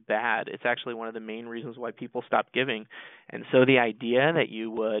asks is bad. It's actually one of the main reasons why people stop giving. And so the idea that you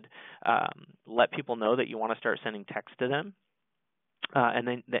would let people know that you want to start sending text to them,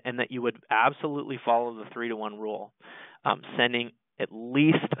 and that you would absolutely follow the 3-to-1 rule, sending at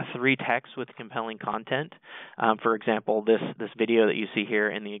least 3 texts with compelling content. For example, this video that you see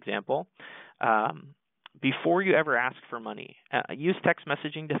here in the example. Before you ever ask for money, use text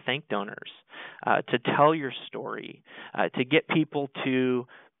messaging to thank donors, to tell your story, to get people to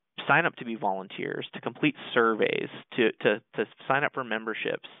sign up to be volunteers, to complete surveys, to sign up for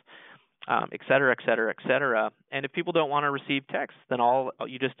memberships, et cetera, et cetera, et cetera. And if people don't want to receive text, then all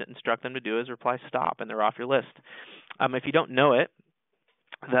you just instruct them to do is reply stop, and they're off your list. If you don't know it,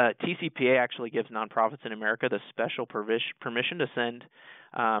 the TCPA actually gives nonprofits in America the special permission to send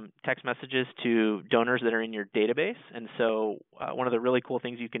text messages to donors that are in your database. And so one of the really cool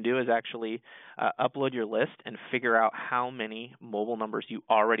things you can do is actually upload your list and figure out how many mobile numbers you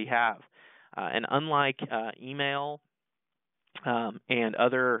already have. And unlike email and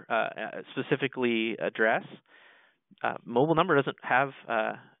other specifically address, mobile number doesn't have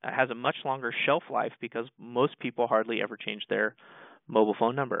has a much longer shelf life because most people hardly ever change their mobile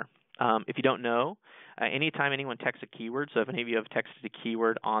phone number. If you don't know, anytime anyone texts a keyword, so if any of you have texted a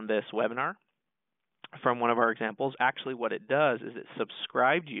keyword on this webinar from one of our examples, actually what it does is it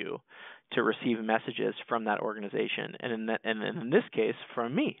subscribed you to receive messages from that organization, and in this case,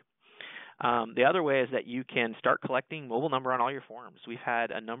 from me. The other way is that you can start collecting mobile number on all your forms. We've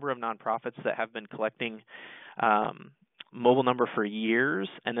had a number of nonprofits that have been collecting mobile number for years,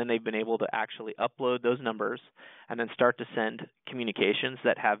 and then they've been able to actually upload those numbers and then start to send communications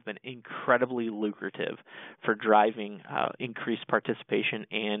that have been incredibly lucrative for driving increased participation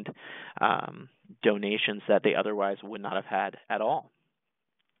and donations that they otherwise would not have had at all.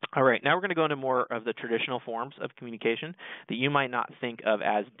 All right, now we're going to go into more of the traditional forms of communication that you might not think of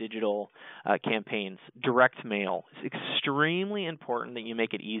as digital campaigns. Direct mail. It's extremely important that you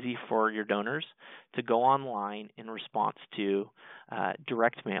make it easy for your donors to go online in response to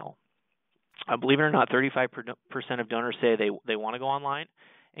direct mail. Believe it or not, 35% of donors say they want to go online,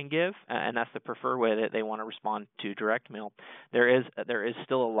 and give, and that's the preferred way that they want to respond to direct mail. There is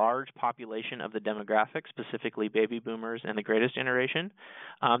still a large population of the demographic, specifically baby boomers and the greatest generation,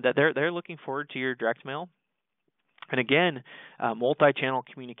 that they're looking forward to your direct mail. And again, multi-channel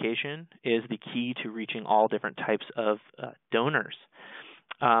communication is the key to reaching all different types of donors.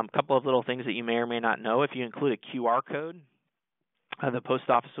 A couple of little things that you may or may not know: if you include a QR code, the post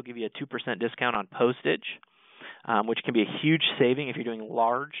office will give you a 2% discount on postage, which can be a huge saving if you're doing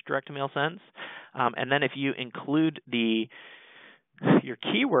large direct mail sends. And then if you include your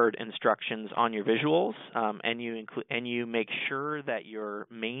keyword instructions on your visuals, and you make sure that your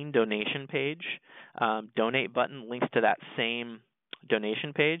main donation page, donate button, links to that same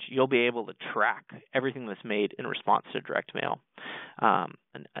donation page, you'll be able to track everything that's made in response to direct mail.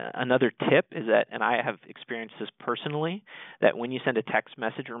 Another tip is that, and I have experienced this personally, that when you send a text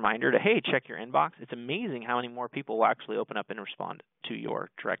message reminder to, hey, check your inbox, it's amazing how many more people will actually open up and respond to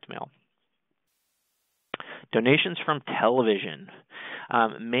your direct mail. Donations from television.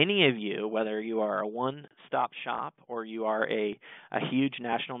 Many of you, whether you are a one-stop shop or you are a huge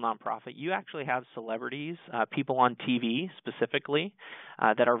national nonprofit, you actually have celebrities, people on TV specifically,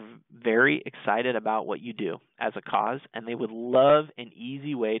 that are very excited about what you do as a cause, and they would love an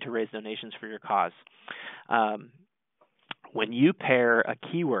easy way to raise donations for your cause. When you pair a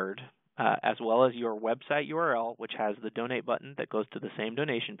keyword as well as your website URL, which has the donate button that goes to the same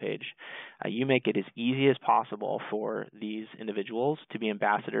donation page, you make it as easy as possible for these individuals to be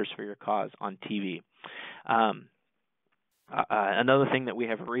ambassadors for your cause on TV. Another thing that we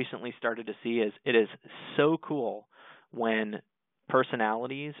have recently started to see is it is so cool when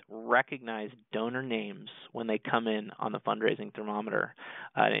personalities recognize donor names when they come in on the fundraising thermometer.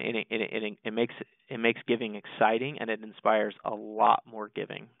 It makes giving exciting, and it inspires a lot more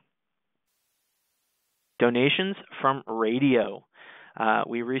giving. Donations from radio.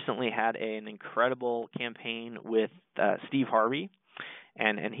 We recently had an incredible campaign with Steve Harvey,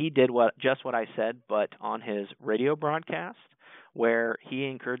 and he did just what I said, but on his radio broadcast, where he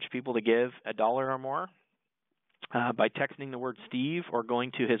encouraged people to give $1 or more by texting the word Steve or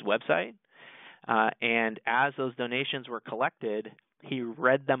going to his website. And as those donations were collected, he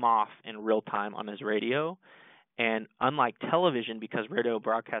read them off in real time on his radio. And unlike television, because radio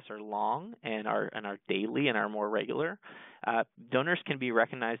broadcasts are long and are daily and are more regular, donors can be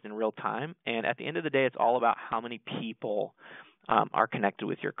recognized in real time. And at the end of the day, it's all about how many people are connected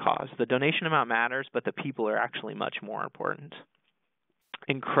with your cause. The donation amount matters, but the people are actually much more important.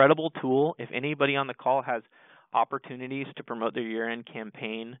 Incredible tool. If anybody on the call has opportunities to promote their year-end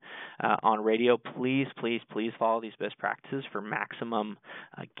campaign on radio, please follow these best practices for maximum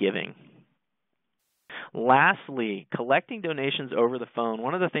giving. Lastly, collecting donations over the phone.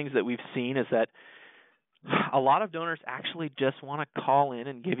 One of the things that we've seen is that a lot of donors actually just want to call in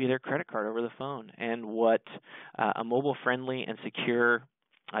and give you their credit card over the phone. And what a mobile-friendly and secure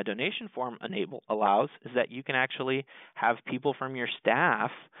donation form allows is that you can actually have people from your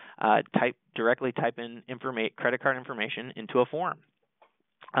staff directly type in credit card information into a form.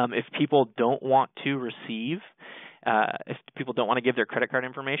 If people don't want to if people don't want to give their credit card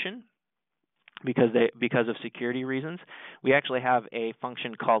information, because of security reasons, we actually have a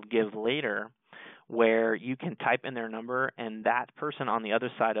function called Give Later, where you can type in their number and that person on the other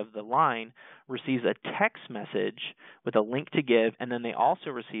side of the line receives a text message with a link to give, and then they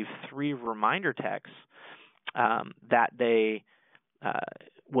also receive 3 reminder texts that they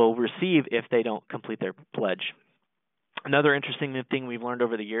will receive if they don't complete their pledge. Another interesting thing we've learned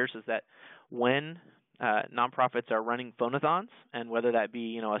over the years is that when nonprofits are running phone-a-thons, and whether that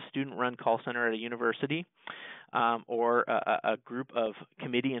be a student-run call center at a university or a group of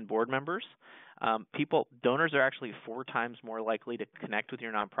committee and board members, donors are actually 4 times more likely to connect with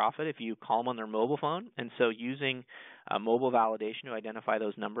your nonprofit if you call them on their mobile phone. And so using mobile validation to identify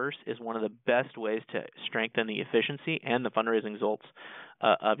those numbers is one of the best ways to strengthen the efficiency and the fundraising results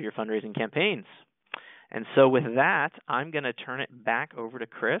of your fundraising campaigns. And so with that, I'm going to turn it back over to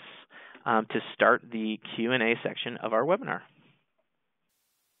Chris to start the Q&A section of our webinar.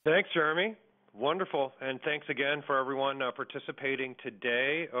 Thanks, Jeremy. Wonderful. And thanks again for everyone participating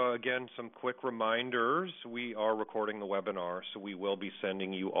today. Again, some quick reminders. We are recording the webinar, so we will be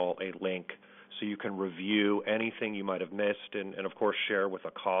sending you all a link so you can review anything you might have missed and of course, share with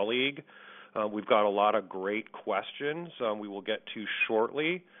a colleague. We've got a lot of great questions we will get to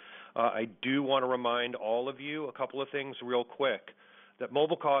shortly. I do want to remind all of you a couple of things real quick, that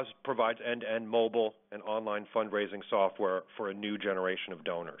Mobile Cause provides end-to-end mobile and online fundraising software for a new generation of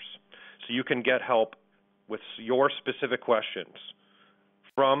donors. So you can get help with your specific questions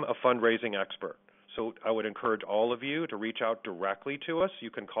from a fundraising expert. So I would encourage all of you to reach out directly to us. You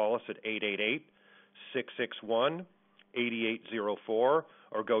can call us at 888-661-8804 or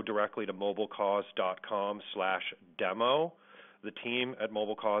go directly to mobilecause.com/demo. The team at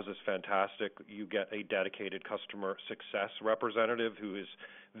Mobile Cause is fantastic. You get a dedicated customer success representative who is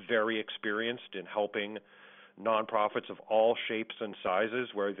very experienced in helping nonprofits of all shapes and sizes,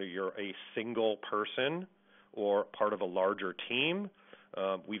 whether you're a single person or part of a larger team.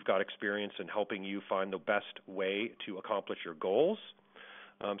 We've got experience in helping you find the best way to accomplish your goals.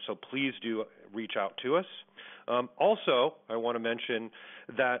 So please do reach out to us. Also, I want to mention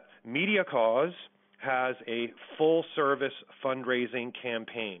that Media Cause has a full-service fundraising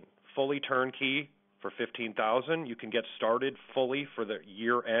campaign, fully turnkey for $15,000. You can get started fully for the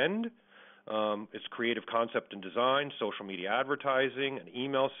year end. It's creative concept and design, social media advertising, an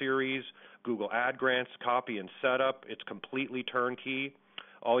email series, Google Ad grants, copy and setup. It's completely turnkey.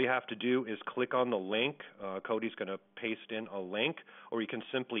 All you have to do is click on the link. Cody's going to paste in a link, or you can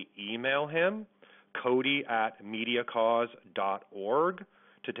simply email him, cody@mediacause.org,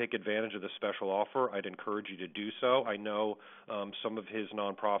 to take advantage of the special offer. I'd encourage you to do so. I know some of his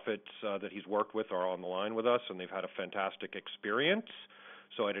nonprofits that he's worked with are on the line with us, and they've had a fantastic experience.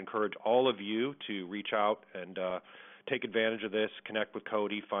 So I'd encourage all of you to reach out and take advantage of this, connect with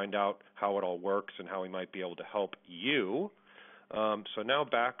Cody, find out how it all works and how he might be able to help you. So now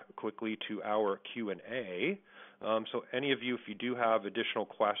back quickly to our Q&A. So any of you, if you do have additional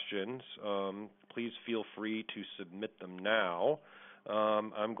questions, please feel free to submit them now.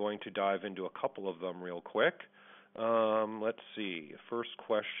 I'm going to dive into a couple of them real quick. Let's see. First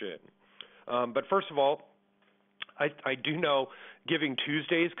question. But first of all, I do know Giving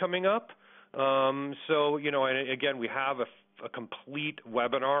Tuesday is coming up. So, and again, we have a complete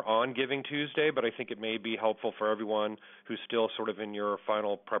webinar on Giving Tuesday, but I think it may be helpful for everyone who's still sort of in your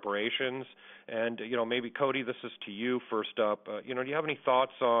final preparations. And, maybe, Cody, this is to you first up. Do you have any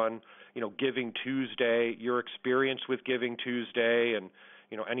thoughts on, Giving Tuesday, your experience with Giving Tuesday, and,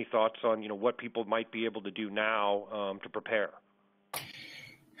 any thoughts on, what people might be able to do now to prepare?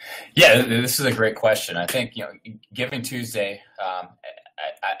 Yeah, this is a great question. I think, Giving Tuesday, I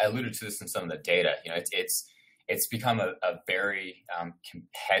alluded to this in some of the data. It's become a very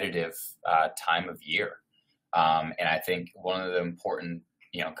competitive time of year. And I think one of the important,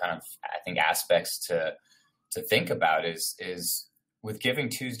 aspects to think about is with Giving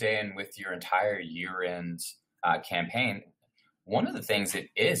Tuesday and with your entire year-end campaign, one of the things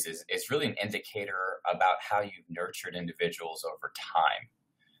it is really an indicator about how you've nurtured individuals over time.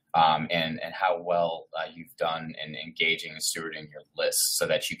 And how well you've done in engaging and stewarding your list so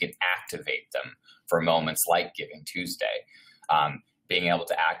that you can activate them for moments like Giving Tuesday. Being able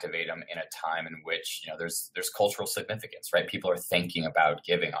to activate them in a time in which, there's cultural significance, right? People are thinking about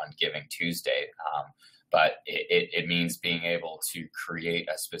giving on Giving Tuesday. But it means being able to create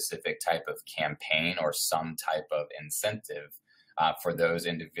a specific type of campaign or some type of incentive for those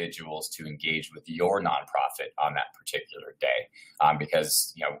individuals to engage with your nonprofit on that particular day.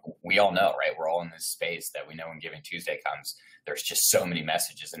 Because, we all know, right, we're all in this space that we know when Giving Tuesday comes, there's just so many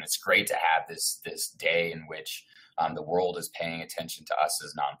messages. And it's great to have this day in which the world is paying attention to us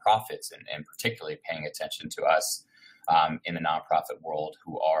as nonprofits and particularly paying attention to us in the nonprofit world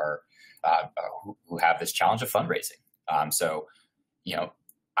who are who have this challenge of fundraising. So,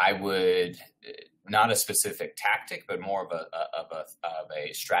 I would not a specific tactic, but more of a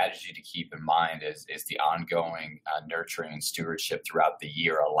strategy to keep in mind is the ongoing nurturing and stewardship throughout the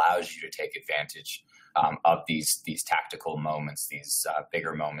year allows you to take advantage of these tactical moments, these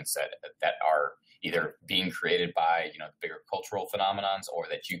bigger moments that are either being created by the bigger cultural phenomenons or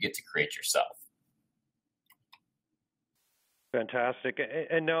that you get to create yourself. Fantastic.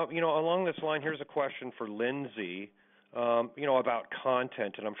 And now, along this line, here's a question for Lindsay. About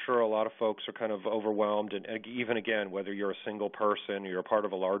content, and I'm sure a lot of folks are kind of overwhelmed, and even again, whether you're a single person or you're a part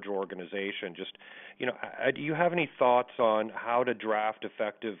of a larger organization, just, do you have any thoughts on how to draft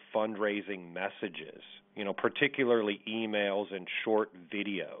effective fundraising messages, particularly emails and short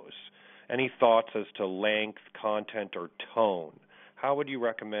videos? Any thoughts as to length, content, or tone? How would you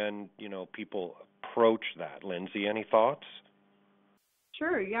recommend, people approach that? Lindsay, any thoughts?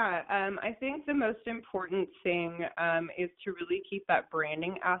 Sure, yeah. I think the most important thing is to really keep that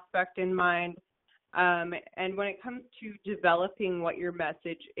branding aspect in mind. And when it comes to developing what your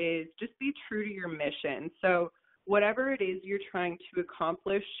message is, just be true to your mission. So whatever it is you're trying to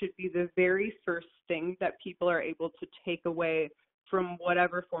accomplish should be the very first thing that people are able to take away from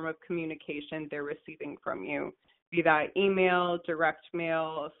whatever form of communication they're receiving from you, be that email, direct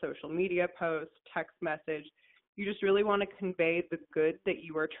mail, social media post, text message. You just really want to convey the good that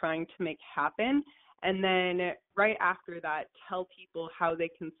you are trying to make happen And then right after that, tell people how they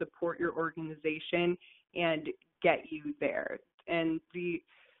can support your organization and get you there. And the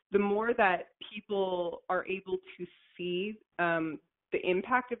more that people are able to see the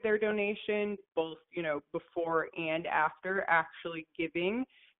impact of their donation, both, before and after actually giving,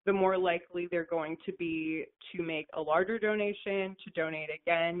 the more likely they're going to be to make a larger donation, to donate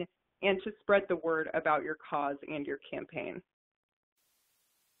again, and to spread the word about your cause and your campaign.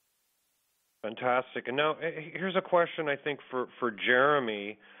 Fantastic. And now here's a question, I think, for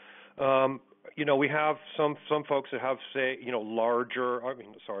Jeremy. We have some folks that have, say,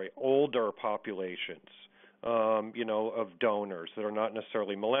 older populations, of donors that are not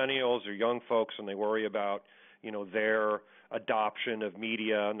necessarily millennials or young folks, and they worry about, their adoption of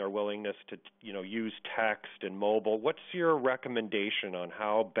media and their willingness to, use text and mobile. What's your recommendation on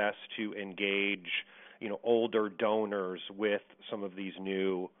how best to engage, older donors with some of these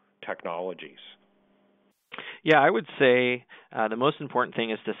new technologies? Yeah, I would say the most important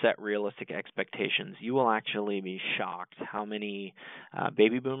thing is to set realistic expectations. You will actually be shocked how many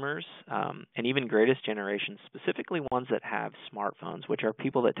baby boomers and even greatest generations, specifically ones that have smartphones, which are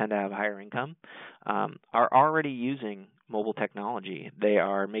people that tend to have higher income, are already using mobile technology. They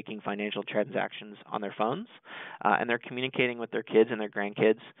are making financial transactions on their phones, and they're communicating with their kids and their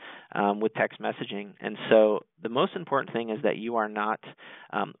grandkids with text messaging. And so the most important thing is that you are not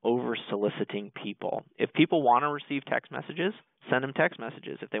over-soliciting people. If people want to receive text messages, send them text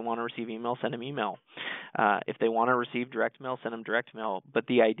messages. If they want to receive email, send them email. If they want to receive direct mail, send them direct mail. But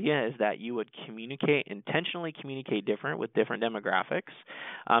the idea is that you would intentionally communicate different with different demographics,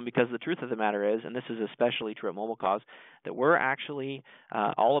 because the truth of the matter is, and this is especially true at Mobile Cause, that we're actually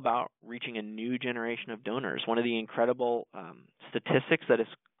all about reaching a new generation of donors. One of the incredible statistics that is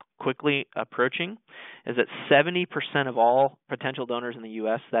quickly approaching is that 70% of all potential donors in the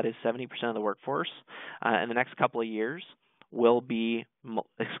U.S., that is 70% of the workforce, in the next couple of years, will be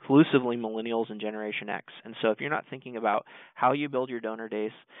exclusively millennials and Generation X. And so if you're not thinking about how you build your donor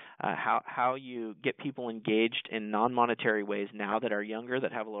base, how you get people engaged in non-monetary ways now that are younger,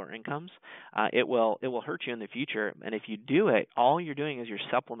 that have lower incomes, it will hurt you in the future. And if you do it, all you're doing is you're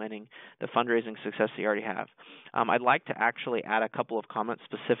supplementing the fundraising success that you already have. I'd like to actually add a couple of comments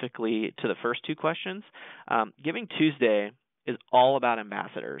specifically to the first two questions. Giving Tuesday is all about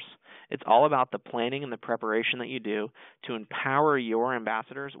ambassadors. It's all about the planning and the preparation that you do to empower your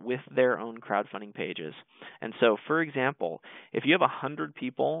ambassadors with their own crowdfunding pages. And so, for example, if you have 100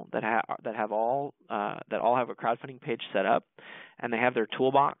 people that all have a crowdfunding page set up, and they have their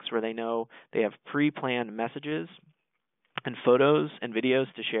toolbox where they know they have pre-planned messages and photos and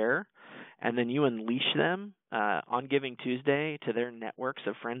videos to share, and then you unleash them on Giving Tuesday to their networks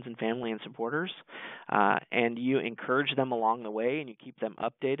of friends and family and supporters, and you encourage them along the way, and you keep them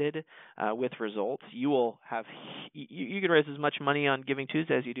updated with results, you can raise as much money on Giving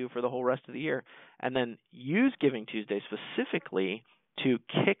Tuesday as you do for the whole rest of the year, and then use Giving Tuesday specifically to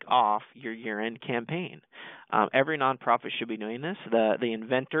kick off your year-end campaign. Every nonprofit should be doing this. The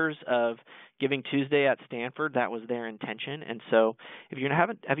inventors of Giving Tuesday at Stanford, that was their intention. And so if you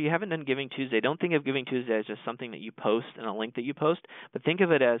haven't done Giving Tuesday, don't think of Giving Tuesday as just something that you post and a link that you post, but think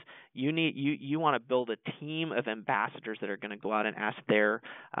of it as you want to build a team of ambassadors that are going to go out and ask their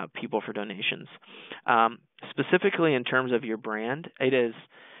people for donations. Specifically in terms of your brand, it is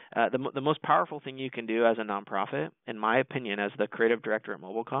the most powerful thing you can do as a nonprofit, in my opinion, as the creative director at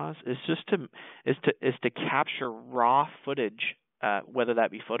Mobile Cause, is to capture raw footage, whether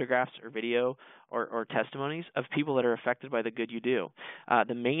that be photographs or video or testimonies of people that are affected by the good you do.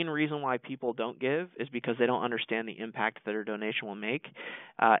 The main reason why people don't give is because they don't understand the impact that their donation will make.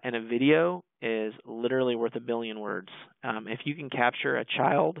 And a video is literally worth 1 billion words. If you can capture a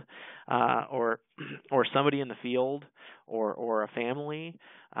child or somebody in the field or a family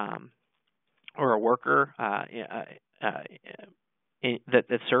or a worker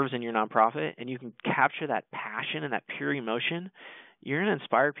that serves in your nonprofit, and you can capture that passion and that pure emotion, you're going to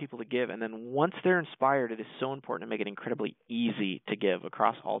inspire people to give. And then once they're inspired, it is so important to make it incredibly easy to give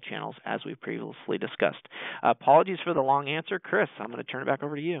across all channels, as we've previously discussed. Apologies for the long answer. Chris, I'm going to turn it back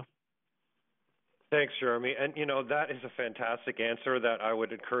over to you. Thanks, Jeremy. And, that is a fantastic answer that I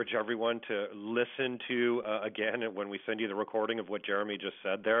would encourage everyone to listen to again when we send you the recording of what Jeremy just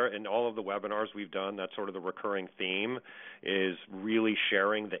said there. In all of the webinars we've done, that's sort of the recurring theme, is really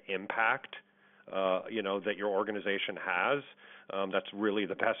sharing the impact, that your organization has. That's really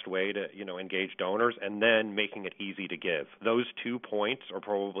the best way to, engage donors, and then making it easy to give. Those 2 points are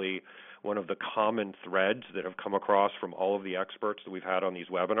probably one of the common threads that have come across from all of the experts that we've had on these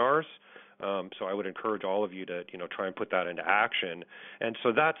webinars. So I would encourage all of you to, try and put that into action. And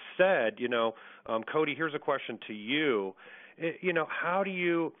so that said, Cody, here's a question to you. How do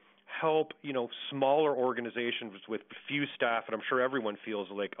you help, smaller organizations with few staff, and I'm sure everyone feels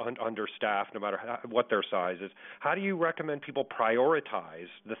like understaffed no matter what their size is. How do you recommend people prioritize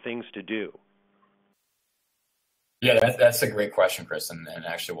the things to do? Yeah, that's a great question, Chris, and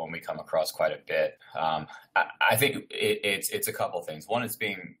actually one we come across quite a bit. I think it's a couple things. One is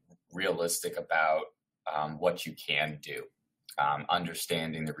being realistic about what you can do,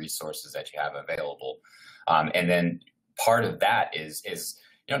 understanding the resources that you have available, and then part of that is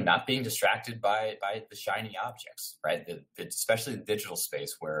not being distracted by the shiny objects, right? Especially the digital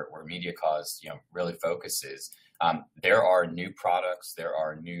space where MediaCause really focuses. There are new products, there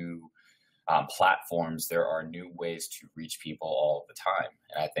are new platforms, there are new ways to reach people all the time.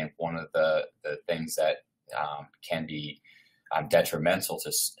 And I think one of the things that can be detrimental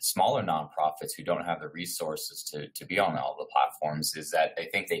to smaller nonprofits who don't have the resources to be on all the platforms is that they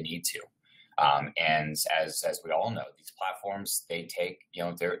think they need to. And as we all know, these platforms, they take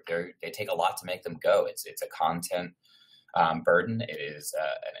they take a lot to make them go. It's a content burden. It is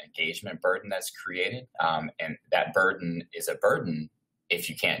an engagement burden that's created, and that burden is a burden if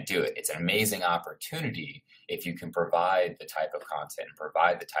you can't do it. It's an amazing opportunity if you can provide the type of content and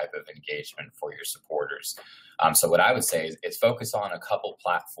provide the type of engagement for your supporters. So what I would say is focus on a couple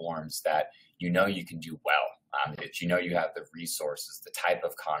platforms that you can do well, that you have the resources, the type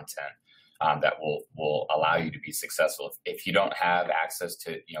of content that will allow you to be successful. If you don't have access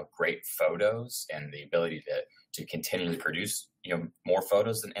to great photos and the ability to continually produce more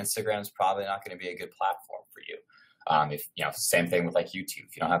photos, then Instagram is probably not going to be a good platform for you. Same thing with like YouTube.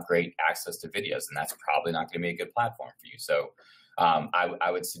 If you don't have great access to videos, then that's probably not going to be a good platform for you. So I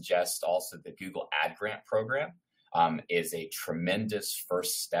would suggest also the Google Ad Grant program is a tremendous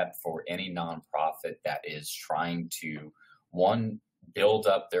first step for any nonprofit that is trying to, one, build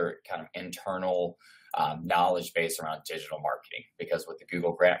up their kind of internal knowledge base around digital marketing. Because what the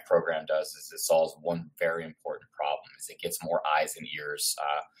Google Grant program does is it solves one very important problem: is it gets more eyes and ears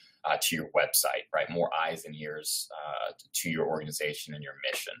to your website, right? More eyes and ears to your organization and your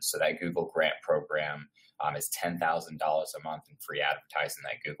mission. So that Google Grant program is $10,000 a month in free advertising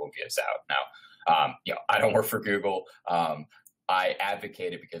that Google gives out. Now, I don't work for Google. I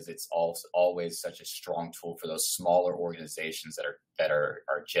advocate it because it's always such a strong tool for those smaller organizations that are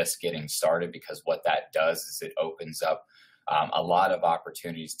just getting started, because what that does is it opens up a lot of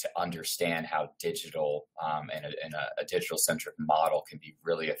opportunities to understand how digital and a digital-centric model can be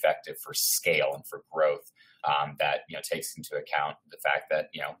really effective for scale and for growth. That takes into account the fact that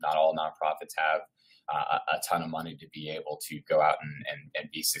not all nonprofits have a ton of money to be able to go out and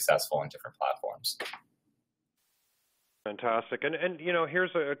be successful on different platforms. Fantastic. And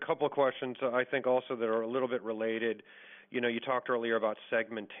here's a couple of questions I think also that are a little bit related. You talked earlier about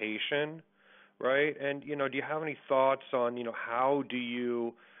segmentation, right? And, do you have any thoughts on, how do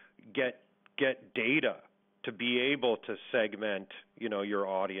you get data to be able to segment, your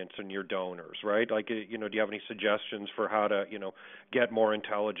audience and your donors, right? Like, do you have any suggestions for how to, get more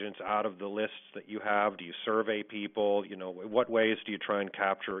intelligence out of the lists that you have? Do you survey people? What ways do you try and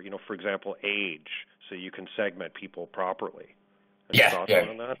capture, for example, age, so you can segment people properly? Any thoughts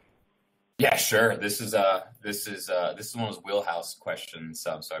on that? Yeah, sure. This is one of those wheelhouse questions.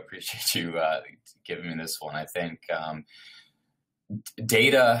 So I appreciate you giving me this one. I think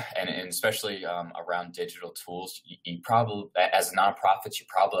data and especially around digital tools, you probably, as a nonprofit, you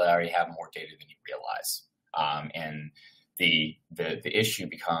probably already have more data than you realize. And the issue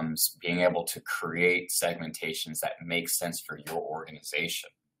becomes being able to create segmentations that make sense for your organization.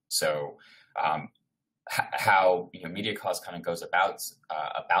 So how MediaCause kind of goes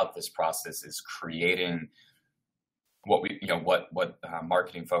about this process is creating what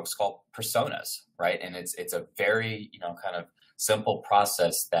marketing folks call personas, right? And it's a very kind of simple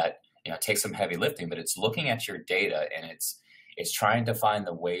process that takes some heavy lifting, but it's looking at your data and it's trying to find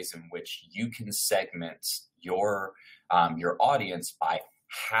the ways in which you can segment your audience by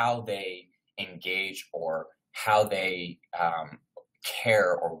how they engage or how they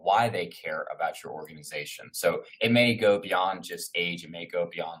care or why they care about your organization. So it may go beyond just age, it may go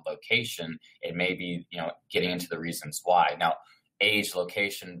beyond location, it may be getting into the reasons why. Now, age,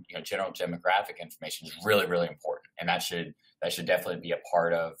 location, general demographic information is really, really important, and that should definitely be a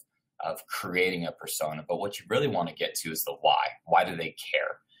part of creating a persona. But what you really want to get to is the why. Why do they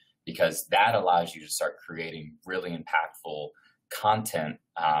care? Because that allows you to start creating really impactful content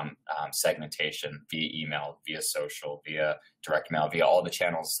segmentation via email, via social, via direct mail, via all the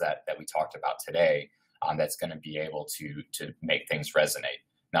channels that we talked about today. That's going to be able to make things resonate.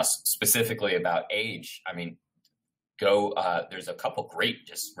 Now, specifically about age, I mean, there's a couple great,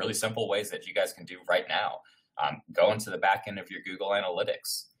 just really simple ways that you guys can do right now. Go into the back end of your Google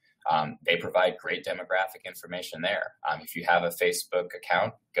Analytics. They provide great demographic information there. If you have a Facebook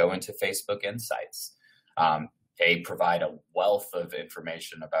account, go into Facebook Insights. They provide a wealth of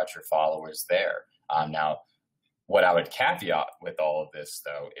information about your followers there. Now, what I would caveat with all of this,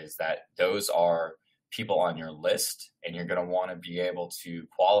 though, is that those are people on your list, and you're going to want to be able to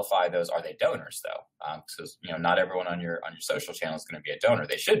qualify those. Are they donors, though? Because not everyone on your social channel is going to be a donor.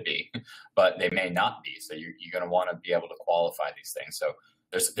 They should be, but they may not be. So you're going to want to be able to qualify these things. So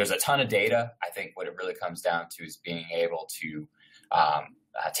there's a ton of data. I think what it really comes down to is being able to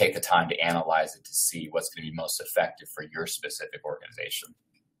take the time to analyze it to see what's going to be most effective for your specific organization.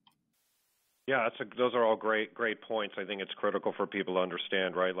 Yeah, those are all great points. I think it's critical for people to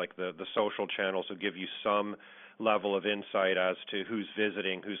understand, right? Like the social channels will give you some level of insight as to who's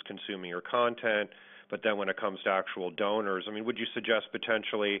visiting, who's consuming your content. But then when it comes to actual donors, I mean, would you suggest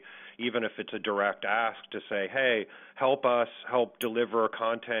potentially, even if it's a direct ask, to say, hey, help deliver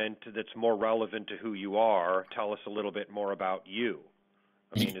content that's more relevant to who you are. Tell us a little bit more about you.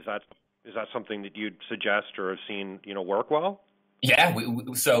 I mean, is that something that you'd suggest or have seen, work well? Yeah,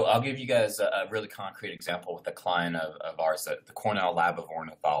 so I'll give you guys a really concrete example with a client of ours, the Cornell Lab of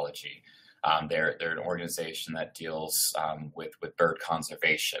Ornithology. They're an organization that deals with bird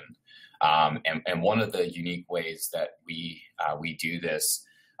conservation. And one of the unique ways that we do this,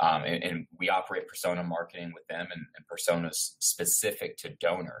 and we operate persona marketing with them and personas specific to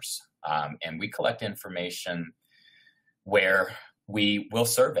donors. And we collect information where we will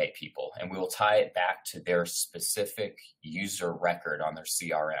survey people and we will tie it back to their specific user record on their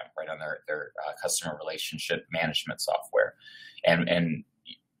CRM, right, on their customer relationship management software. And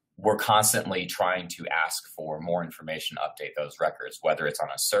we're constantly trying to ask for more information, update those records, whether it's on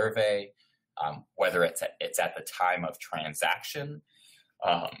a survey, whether it's at the time of transaction,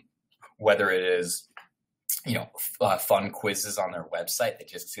 whether it is fun quizzes on their website that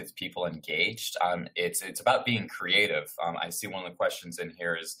just gets people engaged. It's about being creative. I see one of the questions in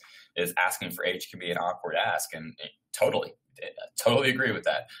here is asking for age can be an awkward ask, and totally agree with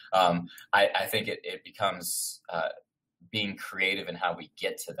that. I think it becomes being creative in how we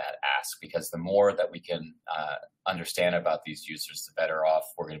get to that ask, because the more that we can understand about these users, the better off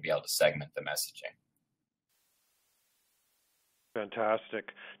we're going to be able to segment the messaging. Fantastic.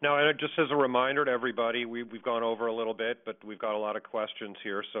 Now, just as a reminder to everybody, we've gone over a little bit, but we've got a lot of questions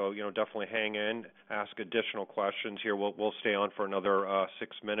here, so definitely hang in, ask additional questions here. We'll stay on for another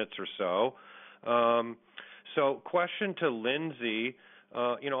 6 minutes or so. So, question to Lindsay,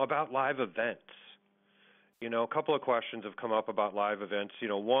 about live events. A couple of questions have come up about live events.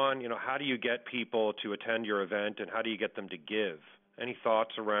 One, how do you get people to attend your event, and how do you get them to give? Any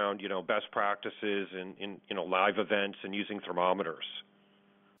thoughts around, best practices in live events and using thermometers?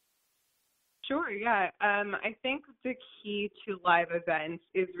 Sure, yeah. I think the key to live events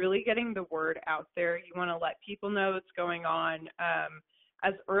is really getting the word out there. You want to let people know what's going on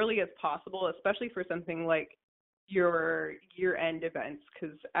as early as possible, especially for something like your year-end events,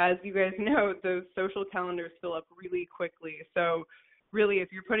 because as you guys know, those social calendars fill up really quickly. So really,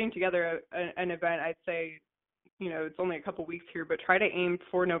 if you're putting together an event, I'd say, it's only a couple weeks here, but try to aim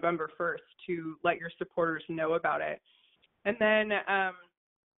for November 1st to let your supporters know about it. And then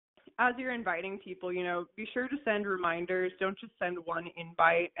as you're inviting people, be sure to send reminders. Don't just send one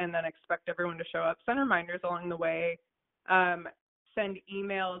invite and then expect everyone to show up. Send reminders along the way. Send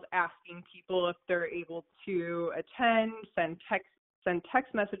emails asking people if they're able to attend. Send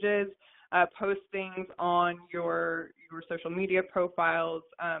text messages. Post things on your social media profiles.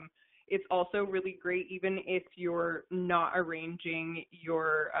 It's also really great, even if you're not arranging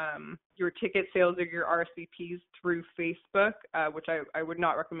your ticket sales or your RSVPs through Facebook, which I would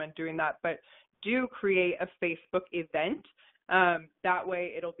not recommend doing that, but do create a Facebook event. That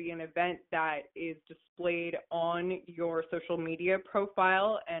way it'll be an event that is displayed on your social media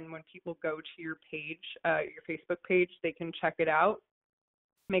profile, and when people go to your page, your Facebook page, they can check it out.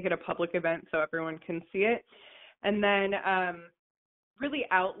 Make it a public event so everyone can see it. And then really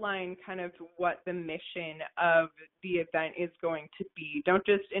outline kind of what the mission of the event is going to be. Don't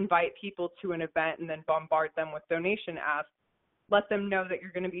just invite people to an event and then bombard them with donation asks. Let them know that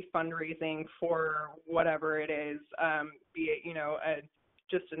you're going to be fundraising for whatever it is, be it,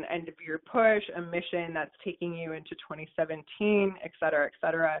 just an end of year push, a mission that's taking you into 2017, et cetera, et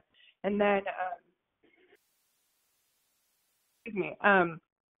cetera. And then,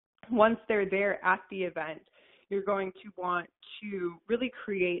 once they're there at the event, you're going to want to really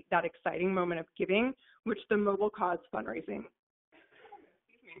create that exciting moment of giving, which the Mobile Cause fundraising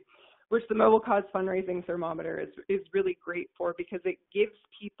which the Mobile Cause fundraising thermometer is really great for, because it gives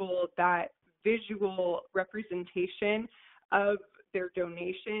people that visual representation of their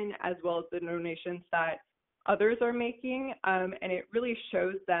donation as well as the donations that others are making, and it really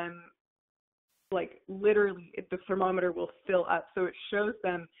shows them, like, literally the thermometer will fill up, so it shows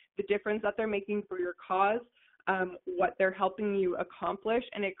them the difference that they're making for your cause, what they're helping you accomplish,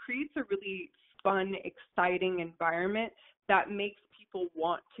 and it creates a really fun, exciting environment that makes people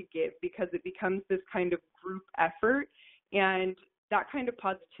want to give, because it becomes this kind of group effort, and that kind of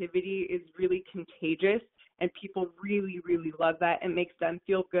positivity is really contagious, and people really, really love that. It makes them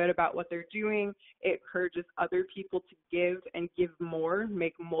feel good about what they're doing. It encourages other people to give and give more,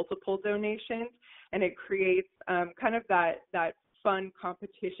 make multiple donations, and it creates kind of that fun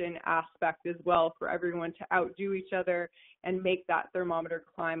competition aspect as well for everyone to outdo each other and make that thermometer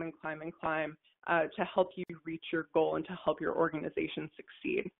climb and climb and climb to help you reach your goal and to help your organization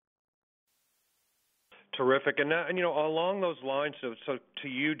succeed. Terrific. And along those lines, so to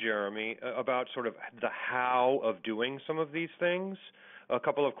you, Jeremy, about sort of the how of doing some of these things, a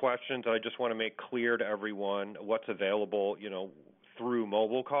couple of questions I just want to make clear to everyone what's available, through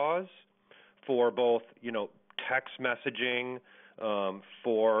Mobile Cause for both, text messaging,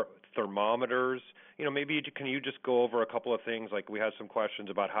 for thermometers. Maybe can you just go over a couple of things? Like, we had some questions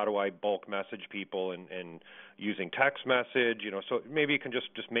about how do I bulk message people and using text message, so maybe you can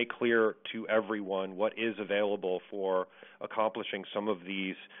just make clear to everyone what is available for accomplishing some of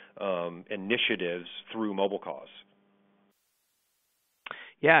these initiatives through Mobile Cause.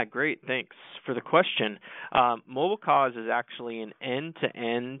 Yeah, great. Thanks for the question. Mobile Cause is actually an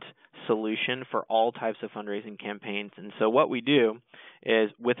end-to-end solution for all types of fundraising campaigns. And so what we do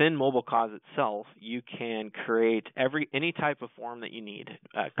is, within Mobile Cause itself, you can create any type of form that you need.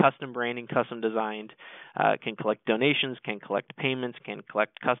 Custom branding, custom designed, can collect donations, can collect payments, can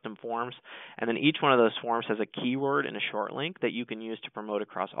collect custom forms. And then each one of those forms has a keyword and a short link that you can use to promote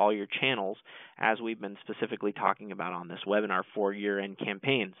across all your channels, as we've been specifically talking about on this webinar for year-end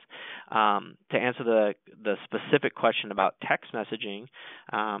campaigns. To answer the specific question about text messaging,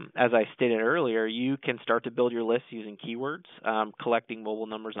 as I stated earlier, you can start to build your list using keywords, collecting mobile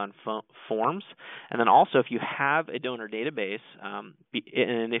numbers on forms. And then also, if you have a donor database,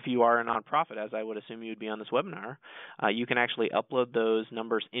 and if you are a nonprofit, as I would assume you would be on this webinar, you can actually upload those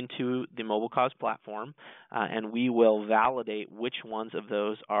numbers into the Mobile Cause platform, and we will validate which ones of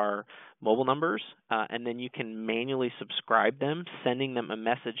those are mobile numbers, and then you can manually subscribe them, sending them a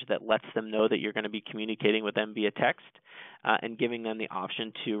message that lets them know that you're going to be communicating with them via text, and giving them the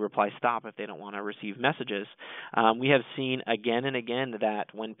option to reply stop if they don't want to receive messages. We have seen again and again that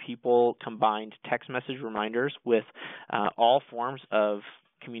when people combined text message reminders with all forms of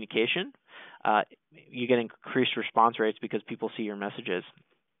communication, you get increased response rates because people see your messages.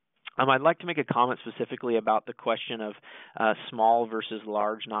 I'd like to make a comment specifically about the question of small versus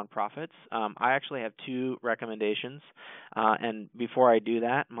large nonprofits. I actually have two recommendations, and before I do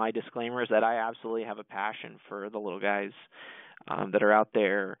that, my disclaimer is that I absolutely have a passion for the little guys that are out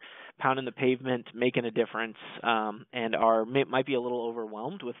there pounding the pavement, making a difference, and might be a little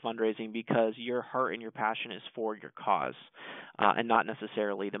overwhelmed with fundraising because your heart and your passion is for your cause and not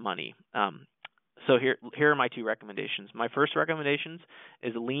necessarily the money. So here are my two recommendations. My first recommendations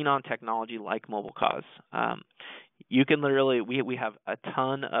is lean on technology like Mobile Cause. You can literally, we have a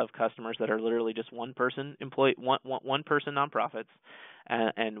ton of customers that are literally just one person nonprofits,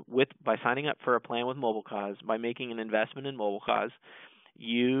 and by signing up for a plan with Mobile Cause, by making an investment in Mobile Cause,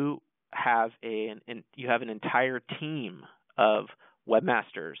 you have an entire team of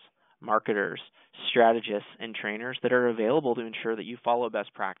webmasters, marketers, strategists, and trainers that are available to ensure that you follow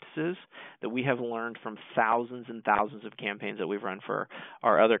best practices that we have learned from thousands and thousands of campaigns that we've run for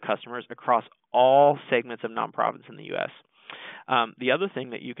our other customers across all segments of nonprofits in the U.S. The other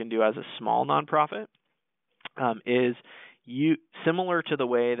thing that you can do as a small nonprofit is similar to the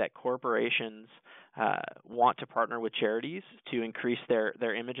way that corporations want to partner with charities to increase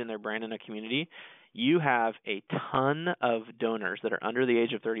their image and their brand in a community. You have a ton of donors that are under the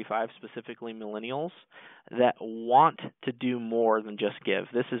age of 35, specifically millennials, that want to do more than just give.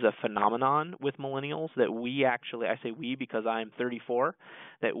 This is a phenomenon with millennials that we actually, I say we because I'm 34,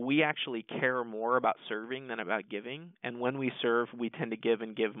 that we actually care more about serving than about giving. And when we serve, we tend to give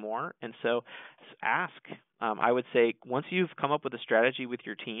and give more. And so ask. I would say once you've come up with a strategy with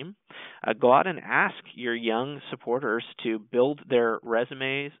your team, go out and ask your young supporters to build their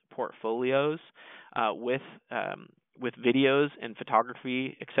resumes, portfolios, with videos and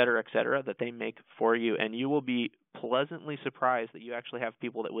photography, et cetera, that they make for you. And you will be pleasantly surprised that you actually have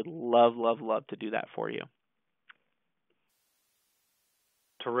people that would love to do that for you.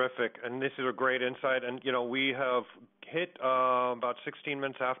 Terrific. And this is a great insight. And, we have hit about 16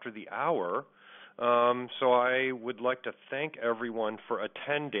 minutes after the hour. So I would like to thank everyone for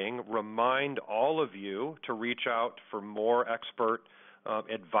attending, remind all of you to reach out for more expert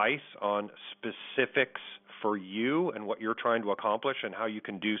advice on specifics for you and what you're trying to accomplish and how you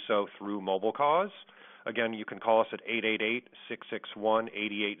can do so through Mobile Cause. Again, you can call us at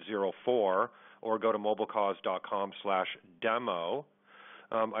 888-661-8804 or go to mobilecause.com/demo.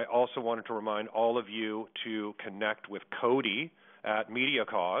 I also wanted to remind all of you to connect with Cody at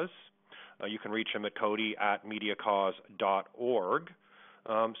MediaCause. You can reach him at cody@mediacause.org.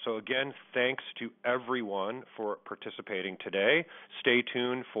 So again, thanks to everyone for participating today. Stay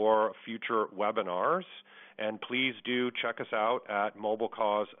tuned for future webinars, and please do check us out at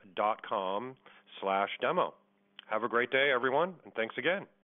mobilecause.com/demo. Have a great day, everyone, and thanks again.